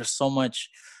 Alan. Like there's so much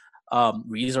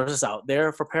resources out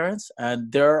there for parents,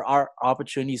 and there are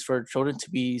opportunities for children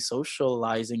to be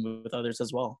socializing with others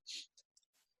as well.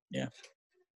 Yeah.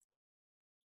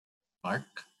 Mark?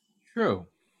 True.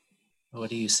 What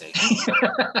do you say?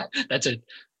 That's it.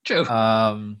 True.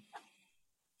 Yeah,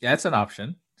 it's an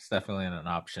option. It's definitely an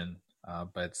option.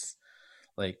 But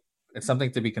it's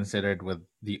something to be considered with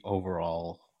the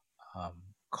overall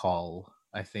call.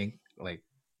 I think like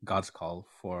God's call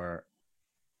for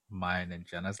mine and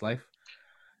Jenna's life,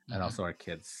 and also our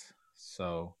kids.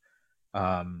 So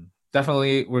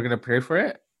definitely we're gonna pray for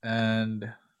it, and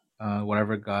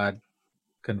whatever God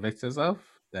convicts us of,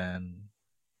 then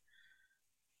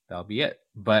that'll be it.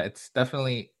 But it's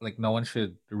definitely like no one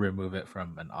should remove it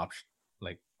from an option,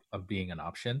 like of being an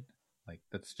option. Like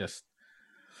that's just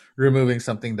removing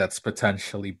something that's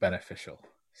potentially beneficial.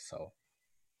 So,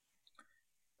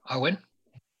 Arwen?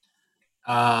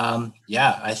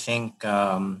 Yeah, I think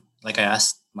like I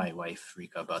asked my wife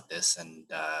Rika about this, and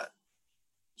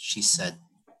she said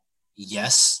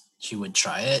yes, she would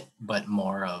try it, but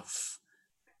more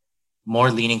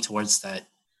leaning towards that.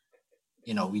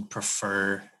 We'd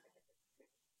prefer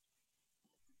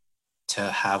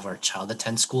to have our child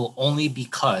attend school only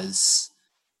because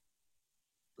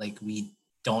like we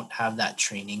don't have that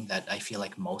training that I feel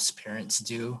like most parents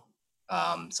do.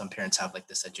 Some parents have like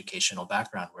this educational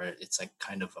background where it's like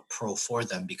kind of a pro for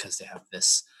them because they have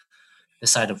this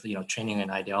side of training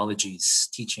and ideologies,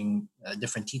 teaching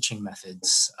different teaching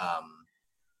methods.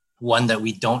 One that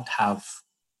we don't have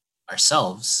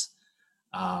ourselves.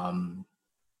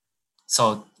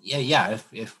 So yeah,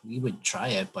 if we would try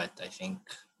it, but I think,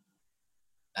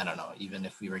 I don't know, even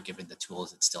if we were given the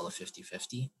tools, it's still a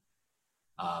 50-50.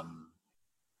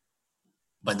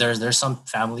 But there's some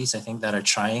families I think that are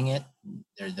trying it.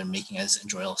 They're making it as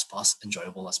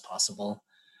enjoyable as possible.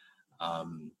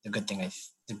 The good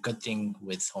thing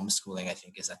with homeschooling, I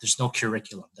think, is that there's no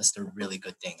curriculum. That's the really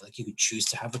good thing. Like you could choose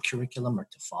to have a curriculum or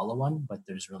to follow one, but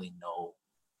there's really no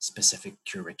specific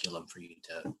curriculum for you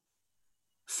to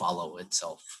follow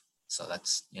itself. So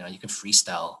that's, you can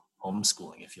freestyle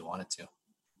homeschooling if you wanted to.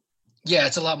 Yeah,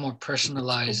 it's a lot more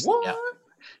personalized. What?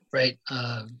 Right?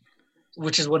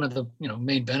 Which is one of the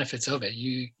main benefits of it.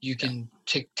 You can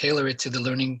tailor it to the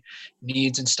learning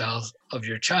needs and styles of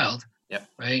your child. Yep.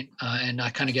 Right? And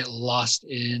not kind of get lost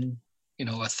in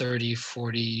a 30,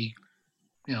 40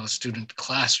 student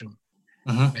classroom.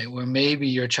 Mm-hmm. Right? Where maybe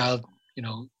your child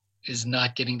is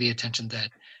not getting the attention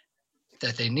that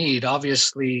they need.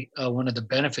 Obviously, one of the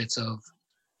benefits of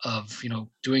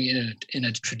doing it in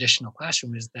a traditional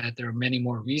classroom is that there are many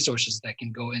more resources that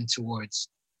can go in towards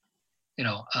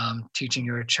teaching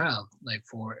your child. Like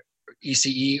for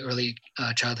ECE, early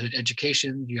childhood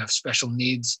education, you have special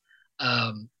needs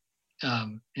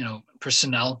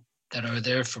personnel that are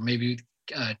there for maybe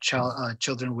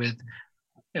children with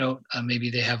maybe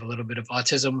they have a little bit of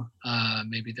autism,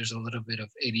 maybe there's a little bit of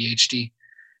ADHD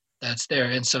that's there,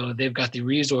 and so they've got the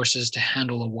resources to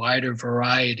handle a wider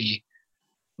variety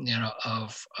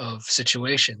of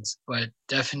situations. But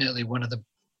definitely one of the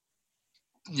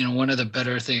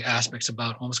better aspects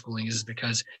about homeschooling is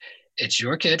because it's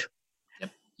your kid. Yep.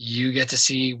 You get to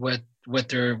see what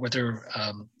their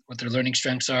learning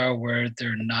strengths are, where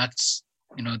they're not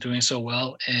doing so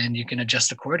well, and you can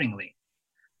adjust accordingly.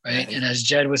 Right. Yeah. And as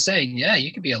Jed was saying, yeah,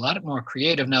 you can be a lot more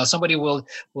creative. Now, somebody will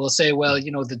say, well,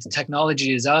 the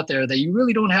technology is out there that you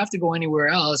really don't have to go anywhere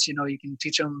else. You can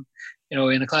teach them,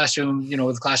 in a classroom.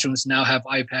 The classrooms now have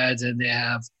iPads and they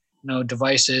have,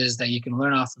 devices that you can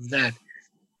learn off of that.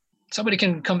 Somebody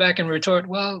can come back and retort,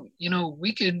 well,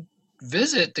 we could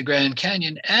visit the Grand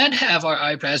Canyon and have our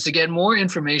iPads to get more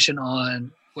information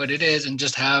on what it is and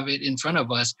just have it in front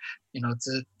of us,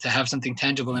 to have something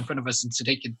tangible in front of us and to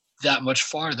take it that much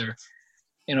farther,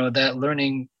 that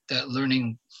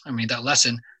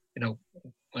lesson,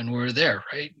 when we're there,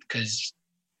 right? Because,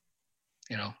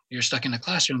 you're stuck in a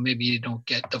classroom, maybe you don't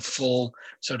get the full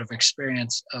sort of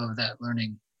experience of that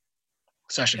learning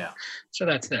session. Yeah. So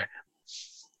that's there.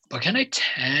 But can I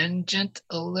tangent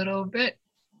a little bit?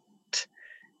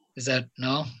 Is that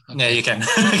no? Okay. Yeah, you can.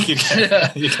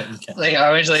 you can. Like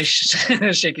I was like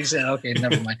shaking his head. Okay,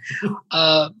 never mind.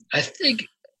 I think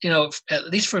at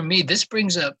least for me, this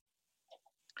brings up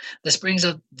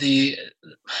the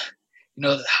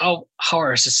how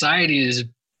our society is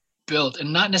built,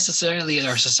 and not necessarily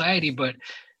our society, but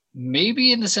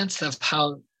maybe in the sense of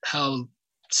how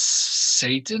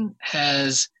Satan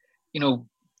has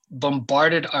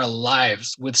bombarded our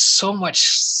lives with so much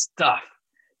stuff.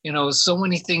 So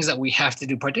many things that we have to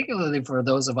do, particularly for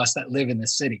those of us that live in the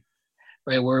city,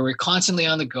 right? Where we're constantly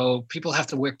on the go. People have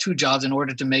to work 2 jobs in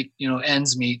order to make,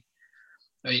 ends meet,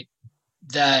 right?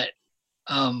 That,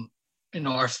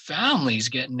 our families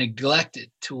get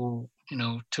neglected to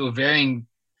a varying,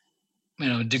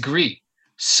 degree.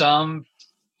 Some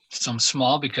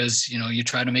small because, you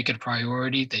try to make it a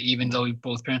priority that even though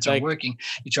both parents are working,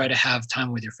 you try to have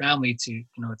time with your family to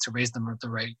raise them the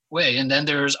right way. And then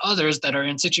there's others that are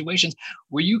in situations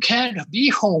where you can't be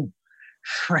home,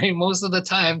 right? Most of the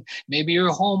time, maybe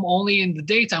you're home only in the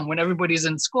daytime when everybody's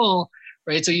in school,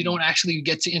 right? So you don't actually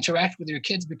get to interact with your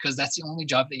kids because that's the only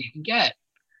job that you can get,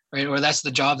 right? Or that's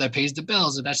the job that pays the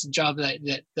bills, or that's the job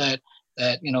that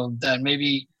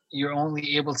maybe you're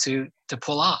only able to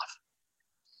pull off,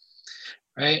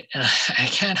 right? And I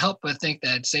can't help but think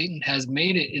that Satan has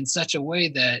made it in such a way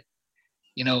that,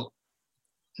 you know,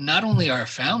 not only are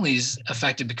families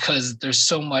affected because there's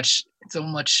so much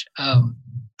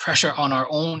pressure on our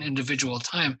own individual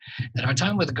time, that our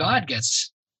time with God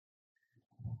gets,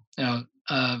 you know,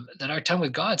 that our time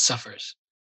with God suffers.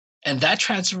 And that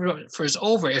transfers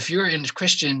over. If you're in a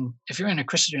Christian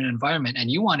environment and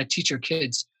you want to teach your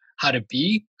kids how to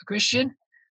be a Christian,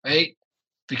 right?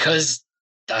 Because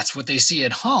that's what they see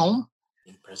at home.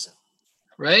 In prison.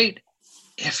 Right?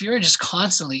 If you're just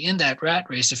constantly in that rat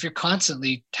race, if you're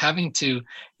constantly having to,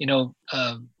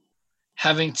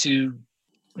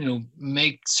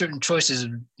 make certain choices,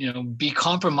 be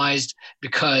compromised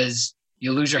because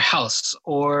you lose your house,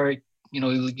 or you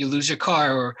lose your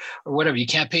car, or whatever, you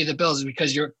can't pay the bills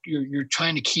because you're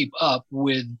trying to keep up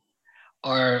with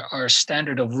our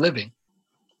standard of living,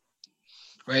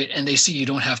 right? And they see you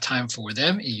don't have time for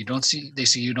them, and they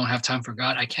see you don't have time for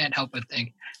God. I can't help but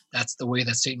think that's the way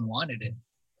that Satan wanted it,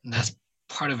 and that's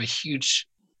part of a huge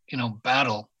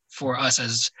battle for us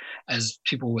as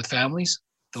people with families,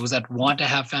 those that want to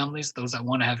have families, those that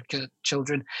want to have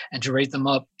children, and to raise them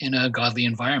up in a godly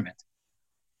environment.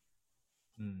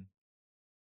 Can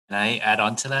I add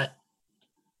on to that?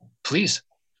 Please.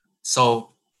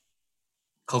 So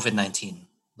COVID-19,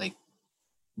 like,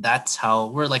 that's how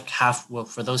we're like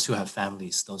for those who have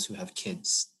families, those who have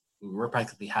kids, we're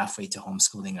practically halfway to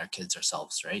homeschooling our kids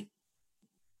ourselves, right?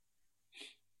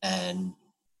 And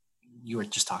you were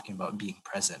just talking about being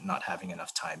present, not having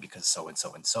enough time because so and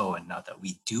so and so. And now that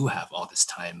we do have all this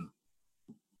time,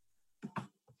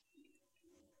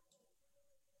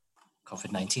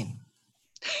 COVID-19.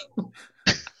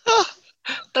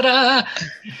 Ta-da!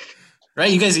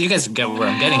 Right? You guys get where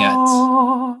I'm getting at.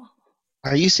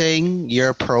 Are you saying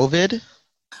you're pro-vid?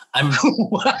 I'm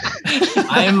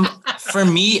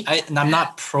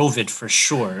not pro-vid for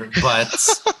sure,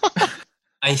 but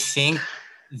I think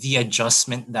the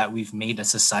adjustment that we've made as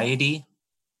society,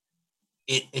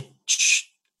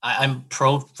 I'm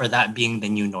pro for that being the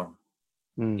new norm.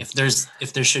 If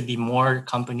there should be more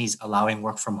companies allowing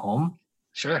work from home,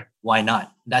 sure, why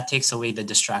not? That takes away the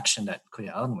distraction that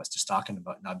Kuya Alan was just talking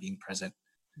about, not being present,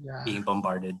 being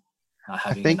bombarded, not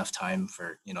having enough time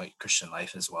for Christian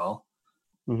life as well.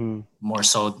 Mm-hmm. More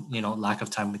so, lack of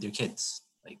time with your kids.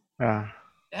 Like,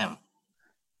 damn.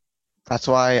 That's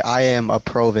why I am a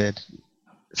pro-vid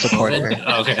supporter.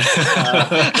 Okay.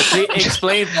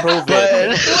 Explain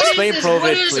pro-vid. Explain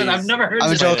pro-vid, please. I've never heard.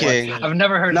 I'm joking. I've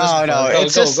never heard. No,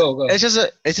 this before. Go. It's just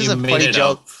a funny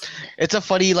joke. It's a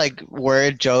funny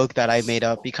word joke that I made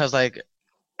up because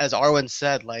as Arwen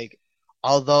said,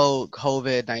 although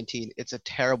COVID-19, it's a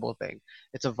terrible thing.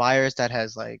 It's a virus that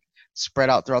has spread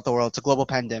out throughout the world. It's a global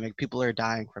pandemic. People are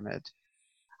dying from it.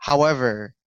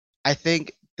 However, I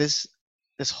think this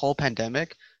whole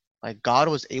pandemic, God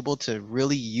was able to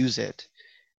really use it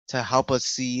to help us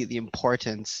see the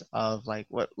importance of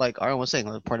what Arwen was saying,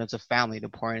 the importance of family, the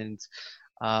importance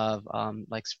of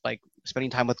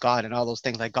spending time with God and all those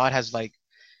things. God has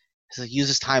used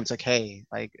this time. It's hey,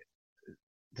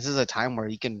 this is a time where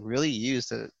you can really use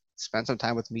to spend some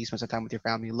time with me, spend some time with your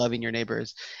family, loving your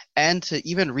neighbors, and to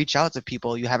even reach out to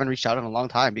people you haven't reached out in a long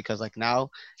time, because now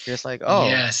you're just oh,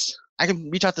 yes, I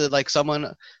can reach out to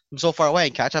someone from so far away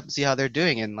and catch up and see how they're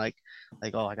doing, and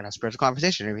oh, I can have spiritual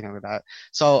conversation and everything like that.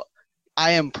 So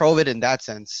I am pro-vid in that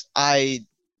sense. I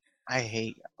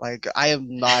hate I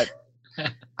am not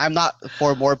I'm not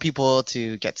for more people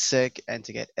to get sick and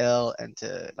to get ill and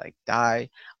to die,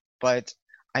 but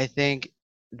I think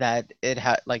that it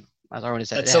had as Arwen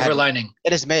said, that silver lining.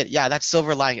 It has made that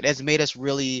silver lining. It has made us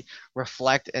really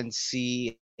reflect and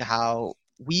see how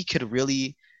we could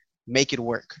really make it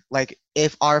work.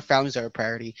 If our families are a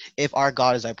priority, if our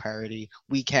God is our priority,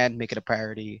 we can make it a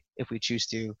priority if we choose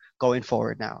to going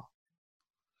forward now.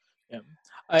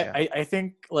 I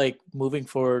think moving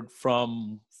forward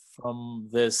from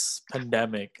this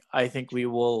pandemic, I think we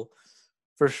will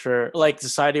for sure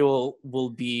society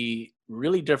will be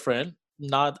really different.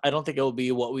 I don't think it will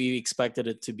be what we expected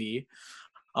it to be,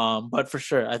 but for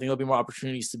sure I think there'll be more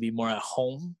opportunities to be more at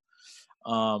home.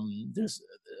 There's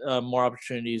more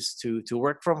opportunities to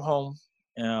work from home,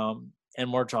 and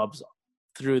more jobs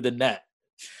through the net.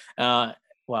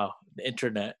 Wow, the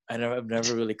internet. I've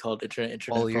never really called internet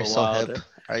Oh, you're for a while. So hip.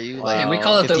 Are you Hey, we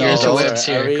call it the interwebs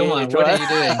here. Come on, what are you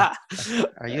doing?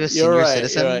 Are you a senior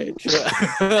citizen?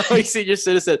 You're right. Senior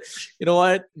citizen. You know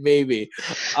what? Maybe.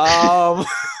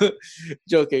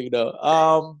 Joking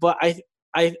though. But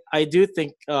I do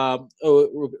think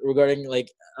regarding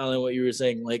Alan, what you were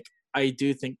saying, I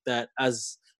do think that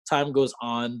as time goes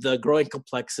on, the growing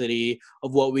complexity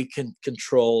of what we can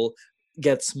control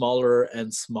gets smaller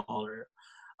and smaller.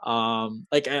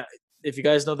 Like if you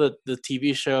guys know the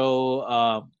TV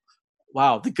show,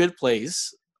 wow, The Good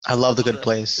Place. I love The Good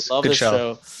Place. Love Good this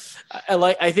show.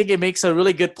 I think it makes a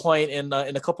really good point in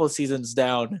a couple of seasons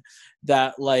down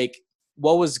that like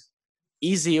what was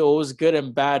easy, what was good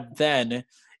and bad then,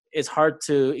 it's hard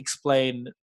to explain.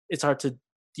 It's hard to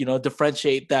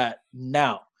differentiate that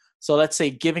now. So let's say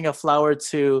giving a flower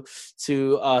to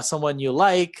someone you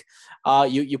like,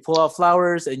 you pull out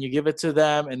flowers and you give it to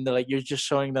them, and like you're just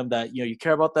showing them that you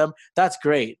care about them. That's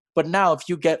great. But now, if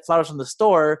you get flowers from the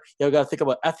store, you got to think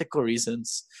about ethical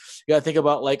reasons. You got to think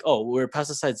about like, oh, were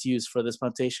pesticides used for this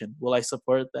plantation? Will I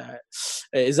support that?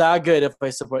 Is that good if I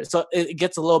support it? So it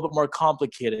gets a little bit more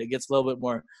complicated. It gets a little bit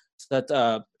more that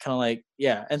kind of like,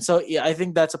 yeah. And so yeah, I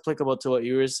think that's applicable to what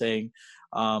you were saying,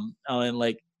 Alan.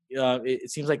 Like,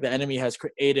 it seems like the enemy has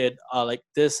created like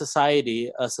this society,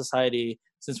 a society,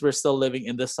 since we're still living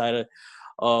in this side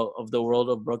of the world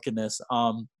of brokenness.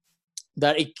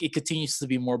 That it continues to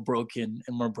be more broken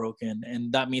and more broken,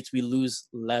 and that means we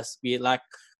lack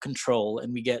control,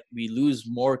 and we lose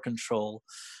more control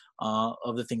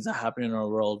of the things that happen in our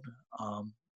world.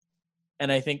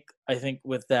 And I think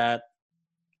with that,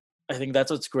 I think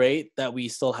that's what's great, that we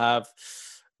still have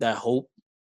that hope,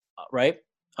 right?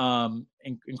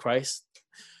 In Christ,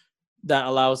 that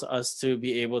allows us to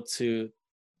be able to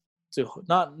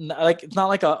not like, it's not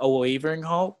like a wavering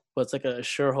hope, but it's like a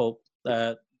sure hope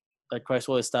that Christ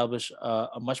will establish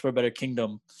a much more better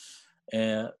kingdom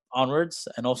onwards,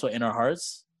 and also in our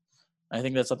hearts. I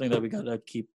think that's something that we gotta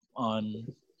keep on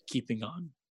keeping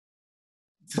on.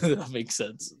 That makes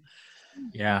sense.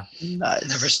 Yeah.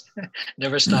 Nice.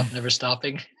 Never stop, never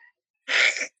stopping.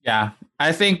 Yeah.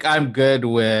 I think I'm good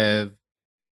with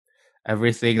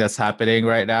everything that's happening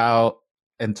right now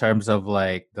in terms of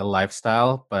like the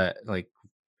lifestyle, but like,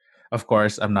 of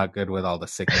course, I'm not good with all the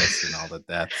sickness and all the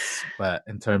deaths. But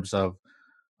in terms of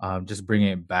just bringing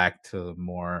it back to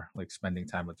more like spending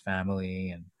time with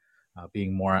family and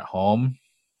being more at home.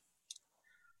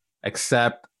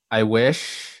 Except I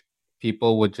wish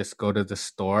people would just go to the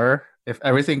store. If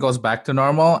everything goes back to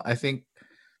normal, I think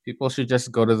people should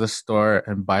just go to the store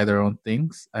and buy their own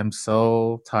things. I'm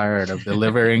so tired of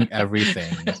delivering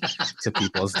everything to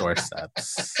people's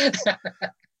doorsteps.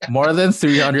 More than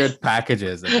 300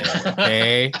 packages a day,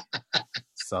 okay?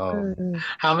 So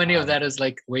how many of that is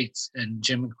like weights and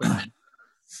gym equipment?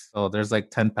 So there's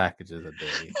like 10 packages a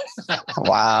day.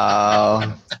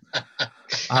 Wow.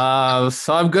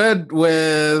 So I'm good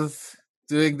with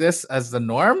doing this as the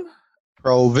norm.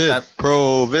 Prove it.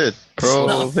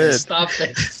 Stop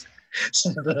it.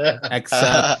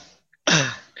 Except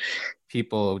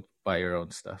people buy your own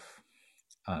stuff.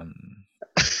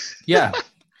 Yeah.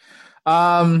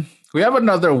 We have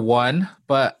another one,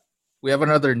 but we have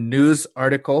another news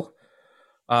article.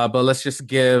 But let's just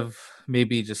give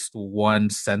maybe just one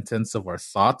sentence of our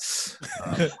thoughts.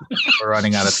 We're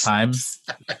running out of time. So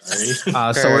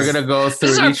we're going to go through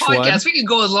this is our each podcast. one. We can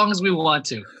go as long as we want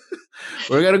to.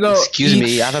 We're going to go Excuse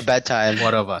me, I have a bedtime.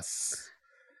 one of us.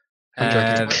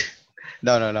 I'm joking.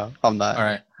 No, I'm not. All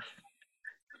right.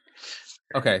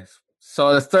 Okay.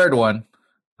 So the third one,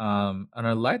 on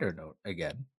a lighter note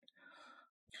again.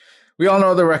 We all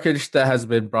know the wreckage that has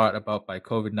been brought about by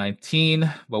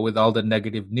COVID-19, but with all the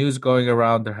negative news going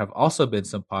around, there have also been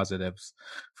some positives.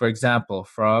 For example,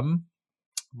 from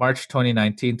March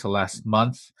 2019 to last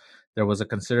month, there was a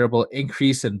considerable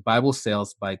increase in Bible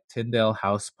sales by Tyndale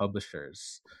House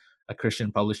Publishers, a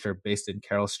Christian publisher based in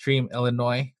Carroll Stream,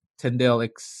 Illinois. Tyndale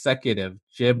executive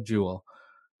Jim Jewell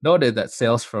noted that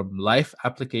sales from Life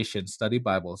Application Study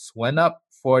Bibles went up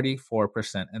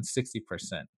 44% and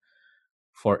 60%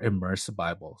 for Immerse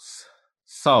Bibles.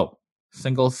 So,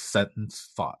 single sentence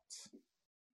thoughts.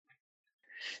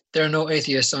 There are no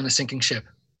atheists on a sinking ship.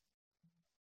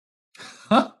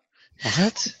 Huh?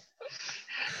 What?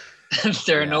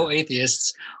 There are no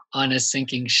atheists on a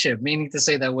sinking ship, meaning to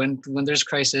say that when there's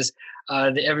crisis,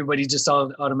 everybody just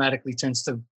automatically turns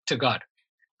to God,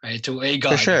 right? To a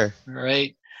God. For sure.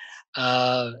 Right?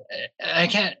 I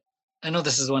know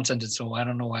this is one sentence, so I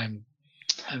don't know why I'm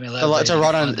It's a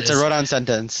run-on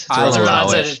sentence. I'll allow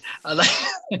it.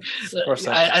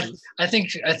 I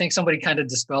think somebody kind of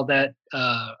dispelled that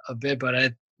a bit,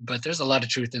 but there's a lot of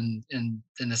truth in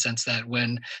the sense that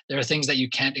when there are things that you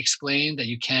can't explain, that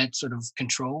you can't sort of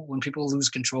control, when people lose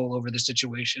control over the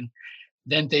situation,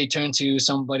 then they turn to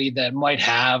somebody that might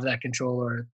have that control,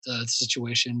 or the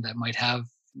situation that might have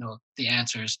the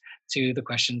answers to the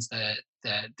questions that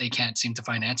they can't seem to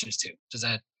find answers to. Does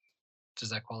that Does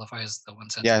that qualify as the one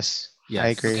sentence? Yes, I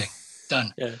agree. Okay,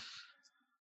 done. Yeah.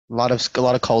 A lot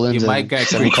of colons. You might and get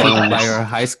semicolons. critiqued by your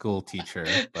high school teacher,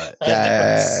 but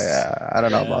Yeah. I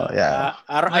don't know about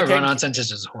My run-on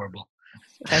sentence is horrible.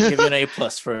 Can't give you an A+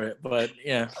 for it, but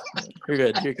yeah, you're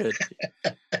good. You're good.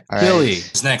 All Billy, right.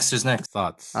 Who's next?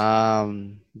 Thoughts?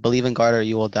 Believe in God or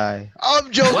you will die.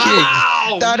 I'm joking.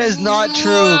 Wow! That is not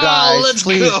true, guys. Let's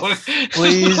please, go.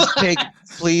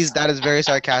 please. That is very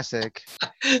sarcastic.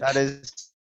 That is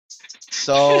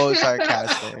so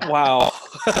sarcastic. Wow.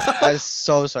 That is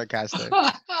so sarcastic.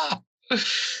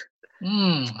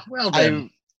 Well then.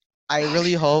 I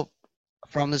really hope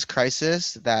from this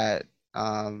crisis that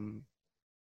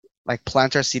like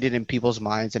plants are seeded in people's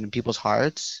minds and in people's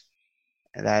hearts,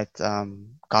 and that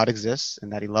God exists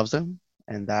and that He loves them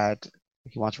and that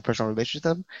He wants a personal relationship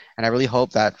with them. And I really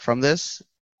hope that from this,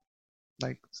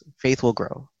 like, faith will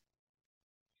grow.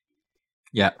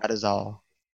 Yeah. That is all.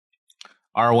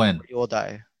 Arwen. You will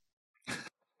die.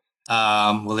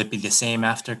 Will it be the same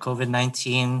after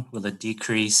COVID-19? Will it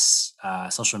decrease?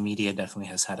 Social media definitely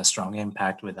has had a strong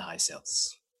impact with the high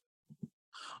sales.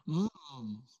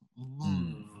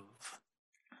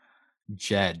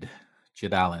 Jed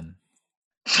Allen.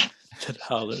 Jed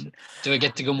Allen. Do I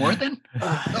get to go more then? No.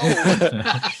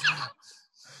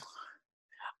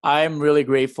 I'm really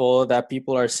grateful that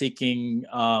people are seeking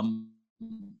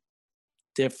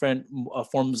different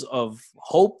forms of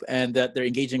hope and that they're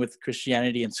engaging with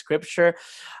Christianity and Scripture.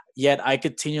 Yet I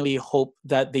continually hope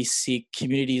that they seek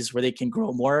communities where they can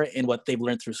grow more in what they've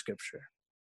learned through Scripture.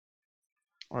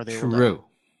 Or they True.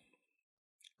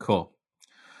 Cool.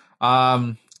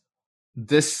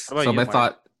 This so my Mark?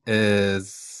 thought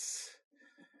is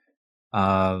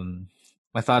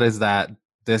that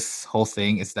this whole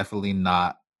thing is definitely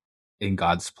not in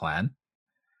God's plan.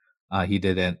 He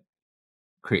didn't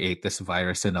create this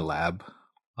virus in a lab,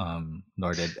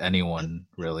 nor did anyone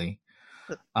really.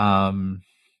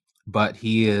 But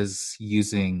He is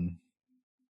using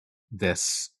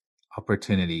this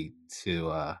opportunity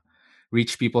to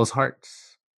reach people's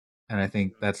hearts. And I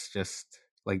think that's just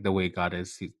like the way God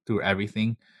is. Through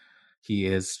everything, He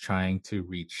is trying to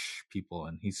reach people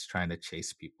and He's trying to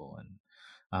chase people.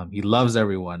 And He loves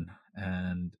everyone.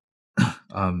 And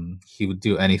He would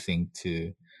do anything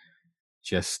to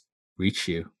just reach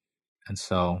you. And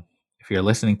so if you're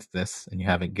listening to this and you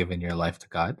haven't given your life to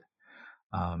God,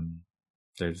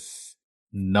 there's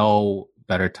no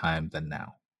better time than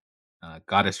now.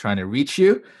 God is trying to reach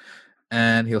you,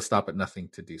 and He'll stop at nothing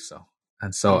to do so.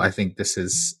 And so I think this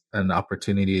is an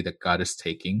opportunity that God is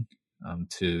taking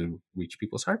to reach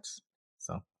people's hearts.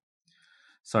 So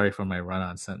sorry for my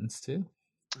run-on sentence too.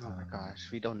 Oh my gosh,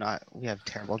 we have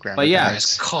terrible grammar. But yeah,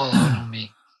 guys call out on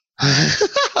me.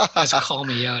 Guys call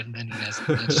me out, and then you guys.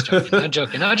 I'm just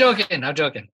joking. I'm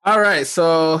joking. All right,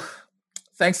 so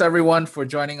thanks everyone for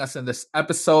joining us in this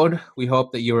episode. We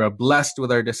hope that you are blessed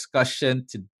with our discussion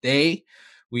today.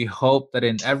 We hope that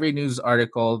in every news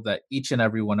article that each and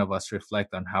every one of us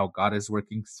reflect on how God is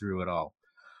working through it all.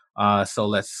 So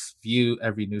let's view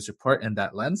every news report in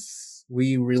that lens.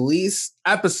 We release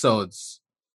episodes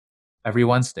every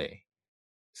Wednesday,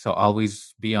 so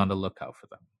always be on the lookout for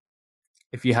them.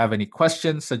 If you have any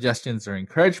questions, suggestions, or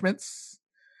encouragements,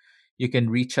 you can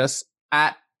reach us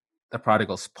at The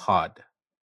Prodigals Pod.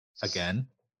 Again,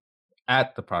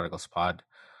 at The Prodigals Pod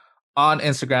on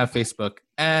Instagram, Facebook,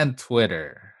 and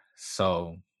Twitter.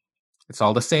 So it's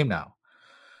all the same now.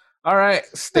 All right.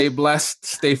 Stay blessed,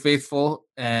 stay faithful,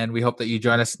 and we hope that you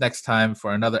join us next time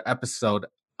for another episode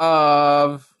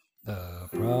of The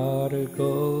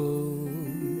Prodigal